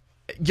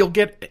 You'll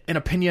get an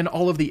opinion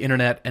all over the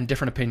internet and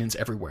different opinions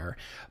everywhere.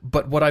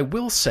 But what I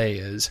will say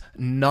is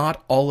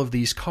not all of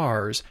these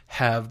cars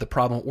have the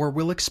problem or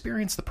will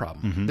experience the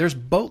problem. There's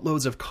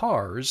boatloads of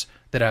cars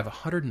that have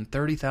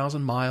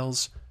 130,000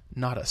 miles,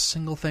 not a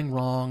single thing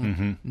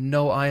wrong,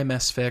 no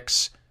IMS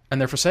fix,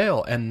 and they're for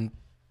sale, and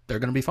they're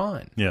going to be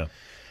fine. Yeah.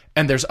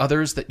 And there's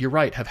others that, you're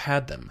right, have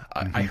had them.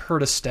 I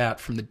heard a stat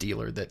from the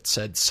dealer that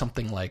said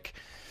something like,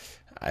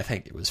 I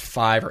think it was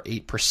 5 or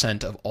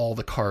 8% of all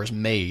the cars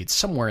made,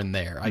 somewhere in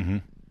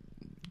there.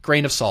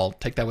 Grain of salt,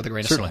 take that with a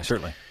grain of salt.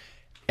 Certainly.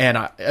 And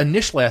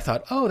initially I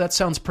thought, that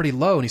sounds pretty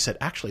low. And he said,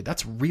 actually,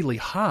 that's really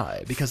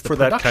high because the for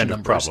production that kind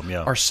numbers of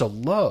problem, are so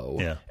low.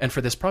 Yeah. And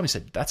for this problem, he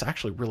said, that's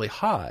actually really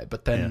high.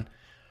 But then...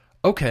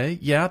 Okay,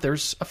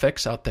 there's a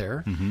fix out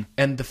there.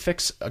 And the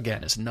fix,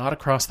 again, is not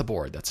across the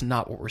board. That's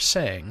not what we're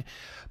saying.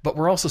 But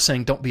we're also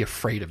saying don't be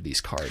afraid of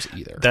these cars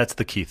either. That's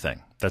the key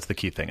thing.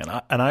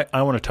 And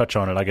I want to touch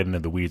on it. I get into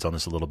the weeds on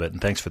this a little bit. And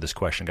thanks for this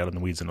question. Got in the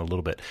weeds in a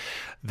little bit.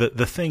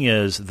 The thing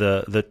is,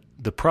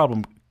 the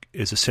problem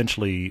is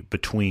essentially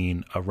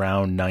between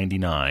around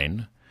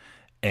 99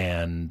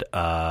 and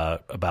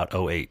about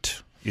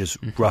 08. Is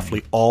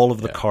roughly all of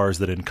the cars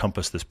that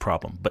encompass this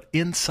problem. But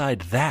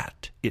inside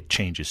that, it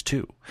changes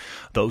too.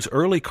 Those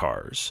early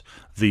cars,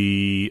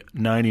 the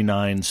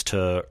 99s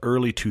to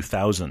early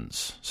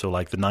 2000s, so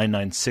like the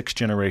 996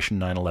 generation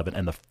 911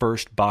 and the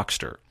first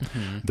Boxster,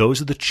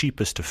 those are the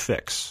cheapest to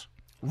fix.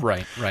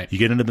 Right. You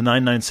get into the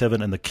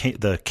 997 and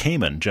the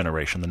Cayman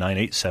generation, the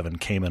 987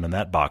 Cayman and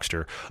that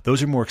Boxster,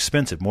 those are more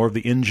expensive. More of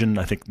the engine,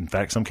 I think, in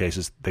fact, some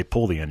cases, they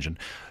pull the engine.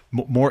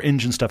 More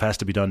engine stuff has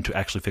to be done to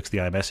actually fix the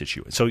IMS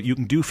issue. So you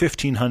can do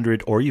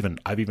 $1,500 or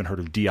I've even heard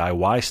of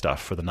DIY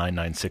stuff for the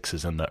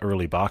 996s and the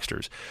early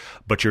Boxsters.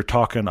 But you're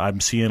talking, I'm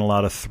seeing a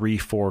lot of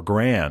 $3-4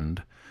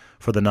 grand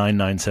for the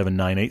 997,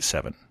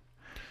 987.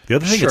 The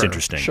other thing that's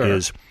interesting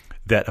is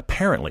that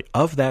apparently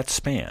of that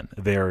span,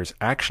 there's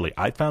actually,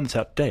 I found this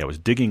out today. I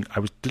did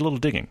a little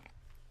digging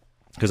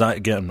because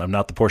I'm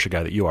not the Porsche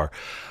guy that you are.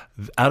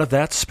 Out of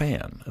that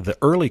span, the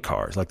early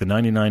cars, like the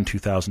 99,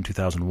 2000,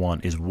 2001,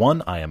 is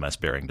one IMS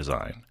bearing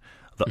design.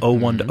 The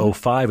 01 to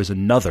 05 is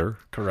another.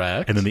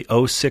 Correct. And then the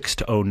 06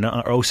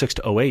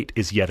 to 08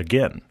 is yet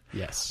again.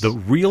 Yes. The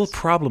real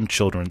problem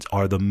children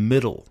are the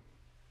middle.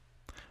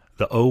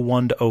 The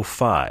 01 to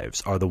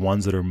 05s are the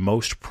ones that are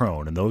most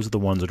prone, and those are the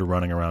ones that are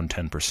running around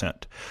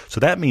 10%. So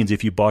that means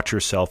if you bought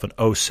yourself an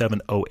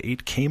 07,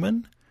 08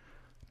 Cayman,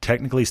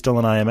 technically still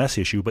an IMS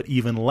issue, but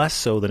even less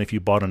so than if you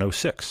bought an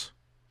 06.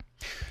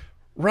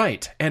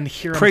 Right. And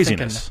here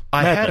Craziness.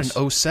 I'm thinking, Madness.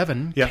 I had an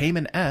 07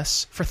 Cayman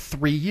S for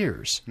 3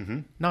 years.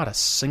 Not a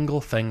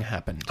single thing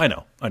happened. I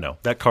know.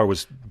 That car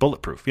was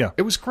bulletproof. Yeah.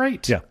 It was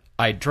great. Yeah.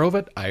 I drove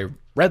it. I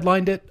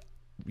redlined it.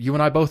 You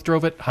and I both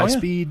drove it high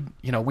speed.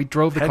 We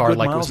drove the car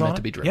like it was meant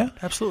to be driven. Yeah,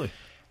 absolutely.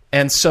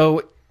 And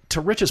so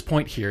to Rich's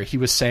point here, he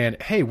was saying,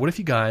 hey, what if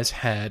you guys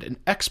had an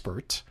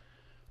expert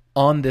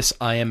on this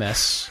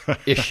IMS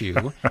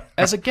issue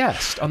as a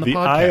guest on the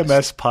podcast? The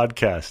IMS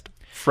podcast.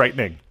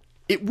 Frightening.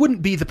 it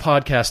wouldn't be the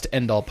podcast to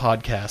end all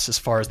podcasts as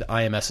far as the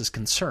IMS is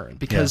concerned,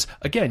 because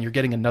again, you're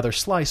getting another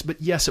slice.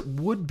 But yes, it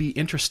would be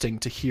interesting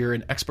to hear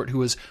an expert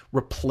who has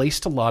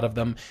replaced a lot of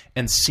them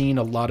and seen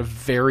a lot of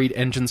varied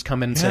engines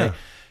come in and say,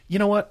 you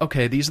know what?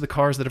 Okay, these are the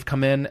cars that have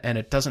come in, and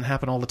it doesn't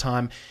happen all the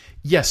time.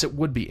 Yes, it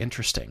would be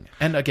interesting.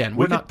 And again,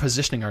 we're not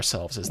positioning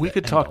ourselves as we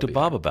could talk to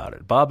Bob about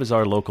it. Bob is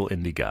our local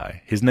Indy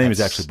guy. His name is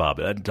actually Bob.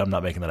 I'm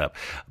not making that up.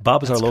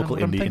 Bob is our local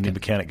Indy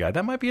mechanic guy.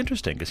 That might be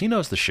interesting because he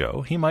knows the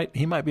show. He might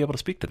be able to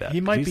speak to that.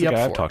 He might He's be the up guy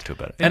for I've it. talked to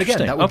about it. And again,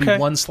 that would be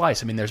one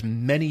slice. I mean, there's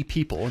many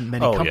people and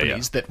many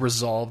companies that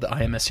resolve the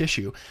IMS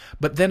issue.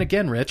 But then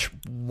again, Rich,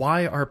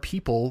 why are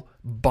people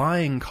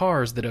buying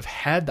cars that have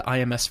had the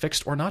IMS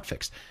fixed or not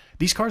fixed?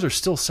 These cars are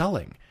still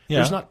selling. Yeah,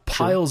 there's not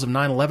piles of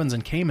 911s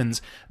and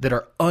Caymans that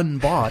are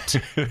unbought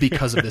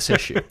because of this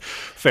issue.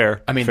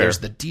 Fair. I mean, there's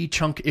the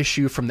D-chunk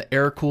issue from the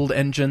air-cooled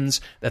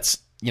engines. That's,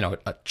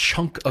 a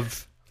chunk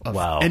of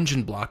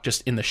engine block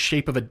just in the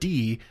shape of a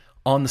D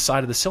on the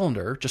side of the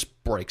cylinder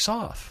just breaks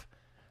off.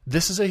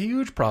 This is a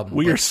huge problem.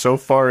 We are so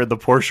far in the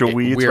Porsche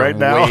weeds right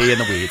now. Way in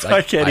the weeds.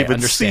 I can't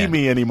even see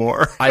me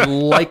anymore. I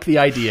like the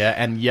idea,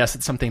 and yes,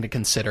 it's something to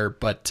consider.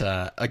 But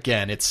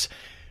again, it's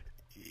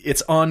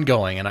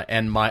ongoing,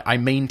 and I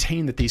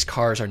maintain that these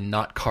cars are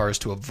not cars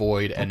to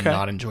avoid and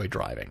not enjoy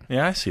driving.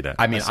 Yeah, I see that.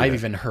 I mean, I've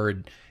even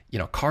heard,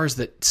 cars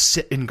that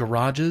sit in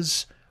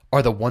garages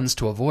are the ones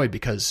to avoid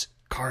because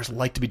cars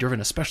like to be driven,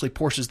 especially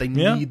Porsches. They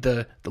need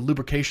the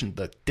lubrication,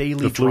 the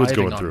daily fluids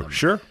driving going through.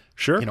 them.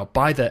 Sure.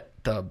 Buy the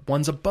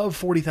ones above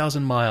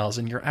 40,000 miles,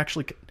 and you're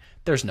actually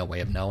there's no way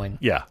of knowing.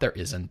 Yeah, there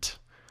isn't.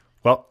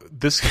 Well,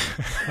 this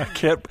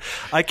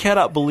I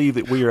cannot believe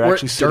that we are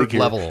actually sitting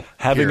here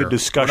having a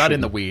discussion. We're not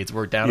in the weeds.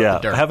 We're down in the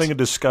dirt. Having a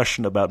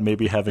discussion about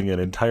maybe having an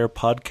entire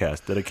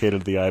podcast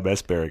dedicated to the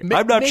IMS bearing.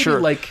 I'm not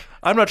sure.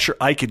 I'm not sure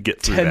I could get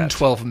through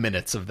 12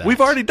 minutes of that. We've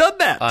already done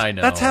that. I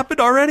know. That's happened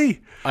already.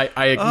 I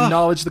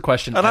acknowledge the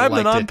question. And I'm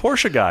the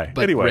non-Porsche guy.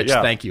 But anyway, Rich,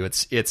 thank you.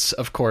 It's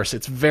of course,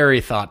 it's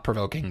very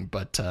thought-provoking,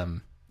 but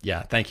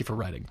thank you for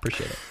writing.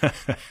 Appreciate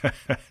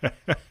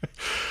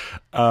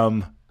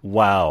it.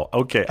 Wow.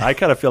 Okay. I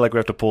kind of feel like we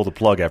have to pull the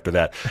plug after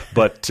that.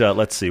 But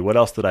let's see. What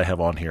else did I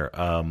have on here?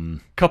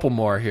 Couple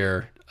more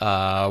here.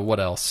 What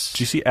else?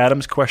 Did you see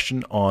Adam's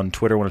question on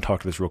Twitter? I want to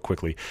talk to this real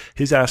quickly.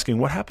 He's asking,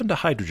 what happened to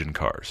hydrogen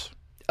cars?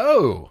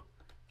 Oh,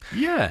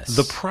 yes.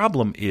 The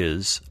problem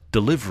is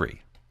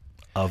delivery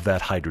of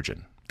that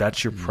hydrogen.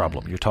 That's your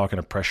problem. You're talking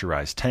a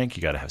pressurized tank.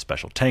 You got to have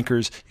special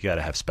tankers. You got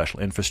to have special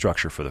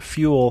infrastructure for the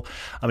fuel.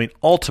 I mean,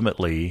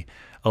 ultimately,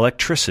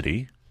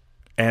 electricity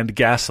and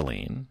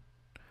gasoline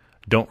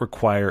don't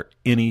require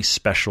any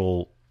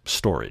special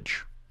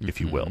storage,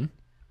 if you will.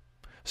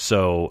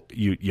 So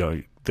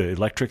the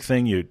electric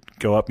thing, you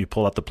go up, you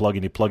pull out the plug,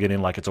 and you plug it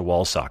in like it's a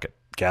wall socket.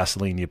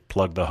 Gasoline, you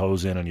plug the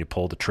hose in and you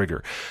pull the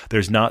trigger.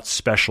 There's not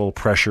special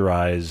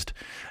pressurized.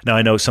 Now,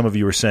 I know some of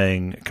you are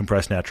saying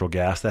compressed natural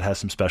gas. That has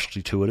some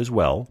specialty to it as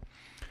well.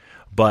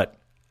 But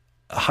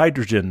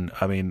hydrogen,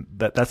 I mean,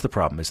 that's the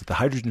problem, is that the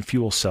hydrogen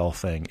fuel cell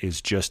thing is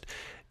just,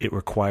 it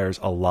requires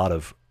a lot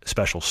of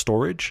special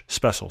storage,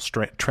 special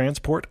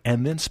transport,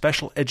 and then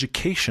special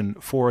education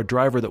for a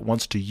driver that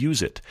wants to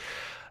use it.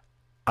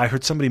 I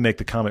heard somebody make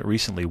the comment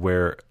recently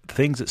where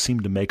things that seem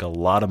to make a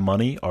lot of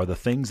money are the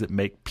things that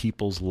make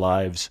people's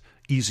lives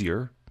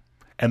easier,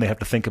 and they have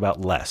to think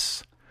about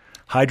less.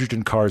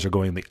 Hydrogen cars are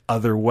going the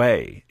other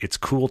way. It's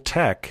cool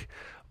tech,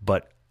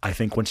 but I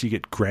think once you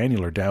get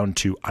granular down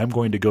to, I'm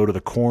going to go to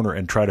the corner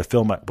and try to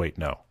fill my... Wait,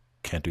 no,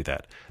 can't do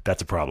that.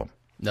 That's a problem.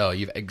 No,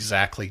 you've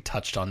exactly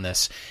touched on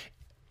this.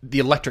 The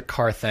electric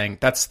car thing,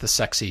 that's the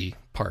sexy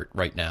part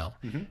right now.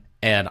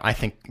 And I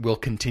think will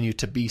continue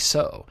to be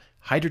so.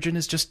 Hydrogen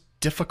is just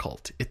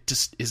difficult. It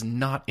just is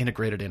not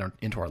integrated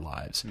into our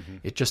lives.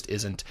 It just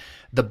isn't.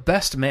 The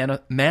best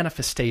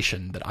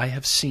manifestation that I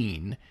have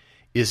seen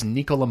is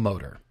Nikola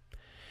Motor.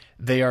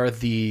 They are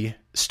the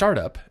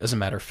startup, as a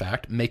matter of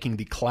fact, making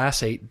the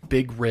Class 8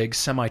 big rig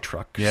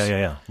semi-trucks.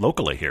 Yeah.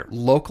 Locally here.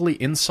 Locally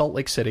in Salt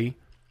Lake City.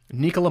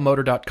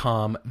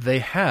 NikolaMotor.com, they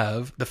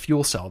have the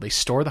fuel cell. They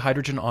store the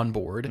hydrogen on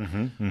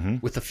board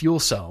with the fuel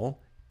cell,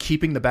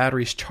 keeping the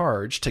batteries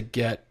charged to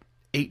get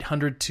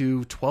 800 to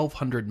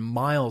 1,200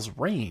 miles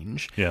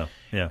range. Yeah.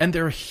 And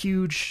they're a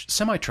huge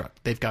semi-truck.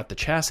 They've got the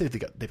chassis,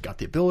 they've got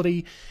the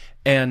ability,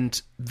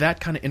 and that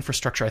kind of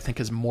infrastructure I think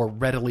is more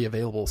readily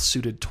available,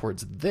 suited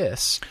towards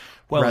this,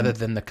 rather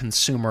than the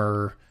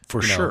consumer,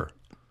 for sure,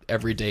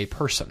 everyday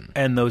person.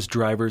 And those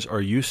drivers are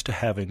used to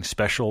having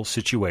special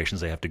situations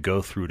they have to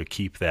go through to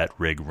keep that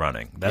rig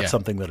running. That's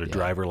something that a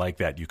driver like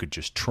that you could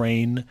just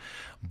train,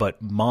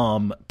 but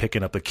mom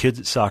picking up the kids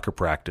at soccer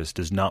practice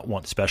does not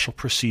want special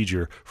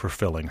procedure for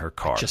filling her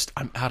car.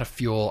 I'm out of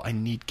fuel. I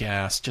need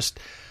gas.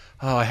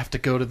 I have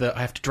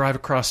to drive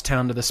across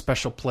town to the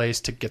special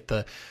place to get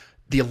the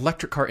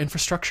electric car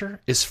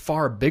infrastructure is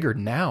far bigger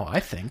now, I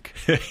think,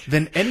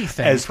 than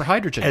anything for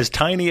hydrogen. As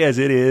tiny as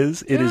it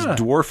is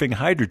dwarfing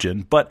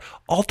hydrogen. But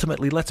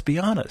ultimately, let's be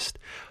honest,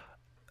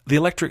 the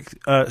electric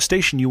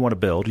station you want to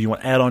build, you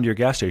want to add on to your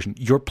gas station,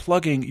 you're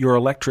plugging your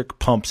electric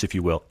pumps, if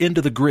you will,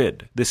 into the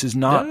grid. This is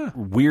not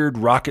weird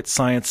rocket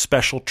science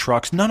special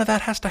trucks. None of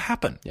that has to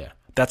happen. Yeah.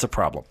 That's a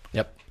problem.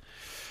 Yep.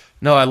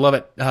 No, I love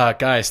it.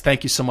 Guys,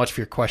 thank you so much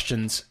for your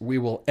questions. We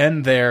will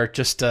end there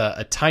just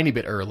a tiny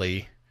bit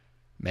early.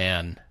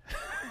 Man,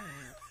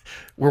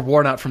 we're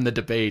worn out from the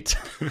debate.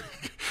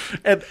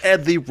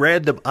 and the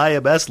random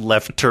IMS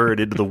left turn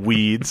into the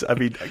weeds. I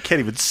mean, I can't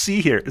even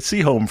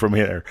see home from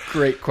here.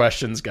 Great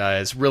questions,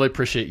 guys. Really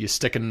appreciate you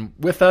sticking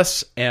with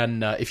us.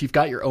 And if you've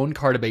got your own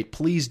car debate,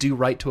 please do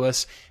write to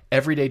us,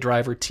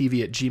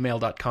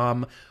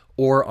 everydaydrivertv@gmail.com,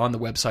 or on the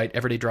website,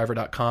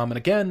 everydaydriver.com. And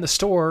again, the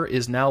store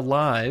is now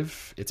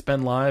live. It's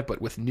been live,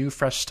 but with new,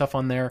 fresh stuff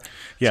on there.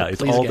 Yeah, so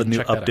it's all the new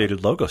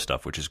updated logo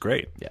stuff, which is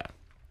great. Yeah.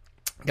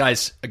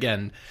 Guys,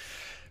 again,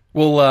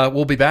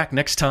 we'll be back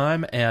next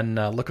time, and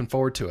looking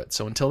forward to it.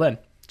 So until then,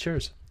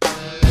 cheers.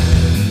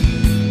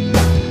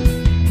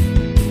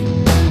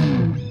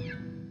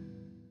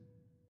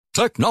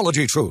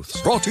 Technology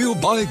Truths, brought to you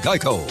by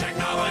Geico.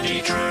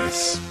 Technology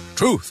Truths.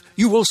 Truth,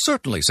 you will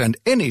certainly send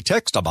any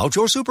text about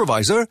your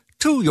supervisor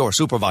to your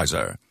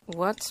supervisor.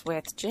 What's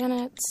with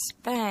Janet's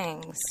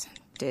bangs?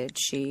 Did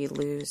she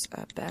lose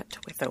a bet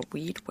with a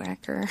weed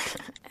whacker?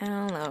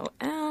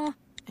 LOL.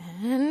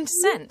 And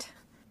send.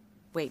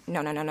 Wait,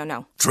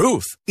 no.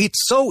 Truth,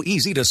 it's so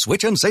easy to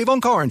switch and save on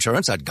car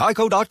insurance at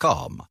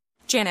geico.com.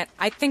 Janet,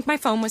 I think my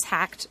phone was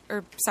hacked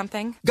or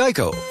something.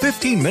 Geico,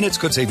 15 minutes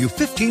could save you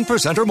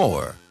 15% or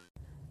more.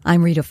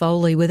 I'm Rita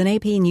Foley with an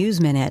AP News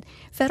Minute.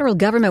 Federal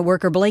government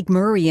worker Blake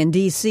Murray in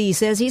D.C.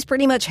 says he's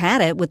pretty much had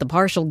it with the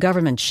partial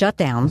government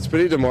shutdown. It's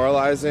pretty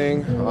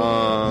demoralizing,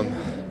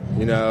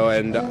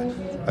 and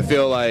I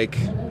feel like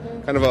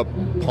kind of a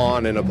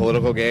pawn in a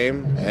political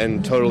game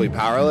and totally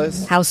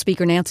powerless. House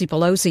Speaker Nancy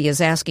Pelosi is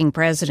asking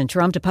President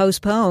Trump to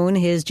postpone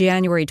his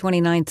January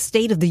 29th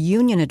State of the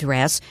Union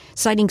address,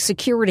 citing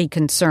security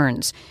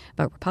concerns.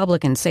 But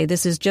Republicans say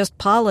this is just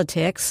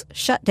politics,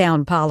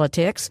 shutdown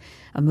politics,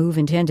 a move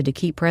intended to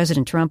keep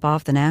President Trump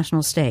off the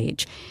national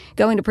stage.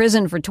 Going to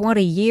prison for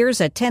 20 years,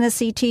 a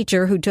Tennessee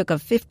teacher who took a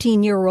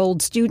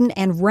 15-year-old student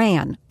and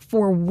ran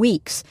for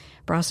weeks.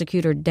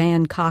 Prosecutor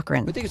Dan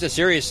Cochran. We think it's a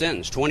serious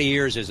sentence. 20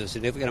 years is a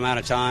significant amount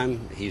of time.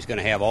 He's going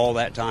to have all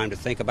that time to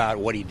think about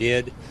what he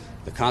did,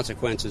 the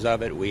consequences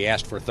of it. We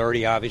asked for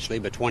 30, obviously,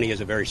 but 20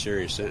 is a very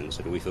serious sentence,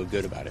 and we feel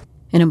good about it.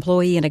 An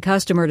employee and a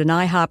customer at an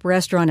IHOP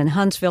restaurant in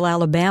Huntsville,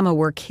 Alabama,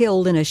 were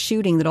killed in a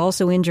shooting that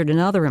also injured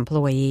another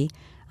employee.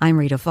 I'm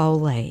Rita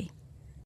Foley.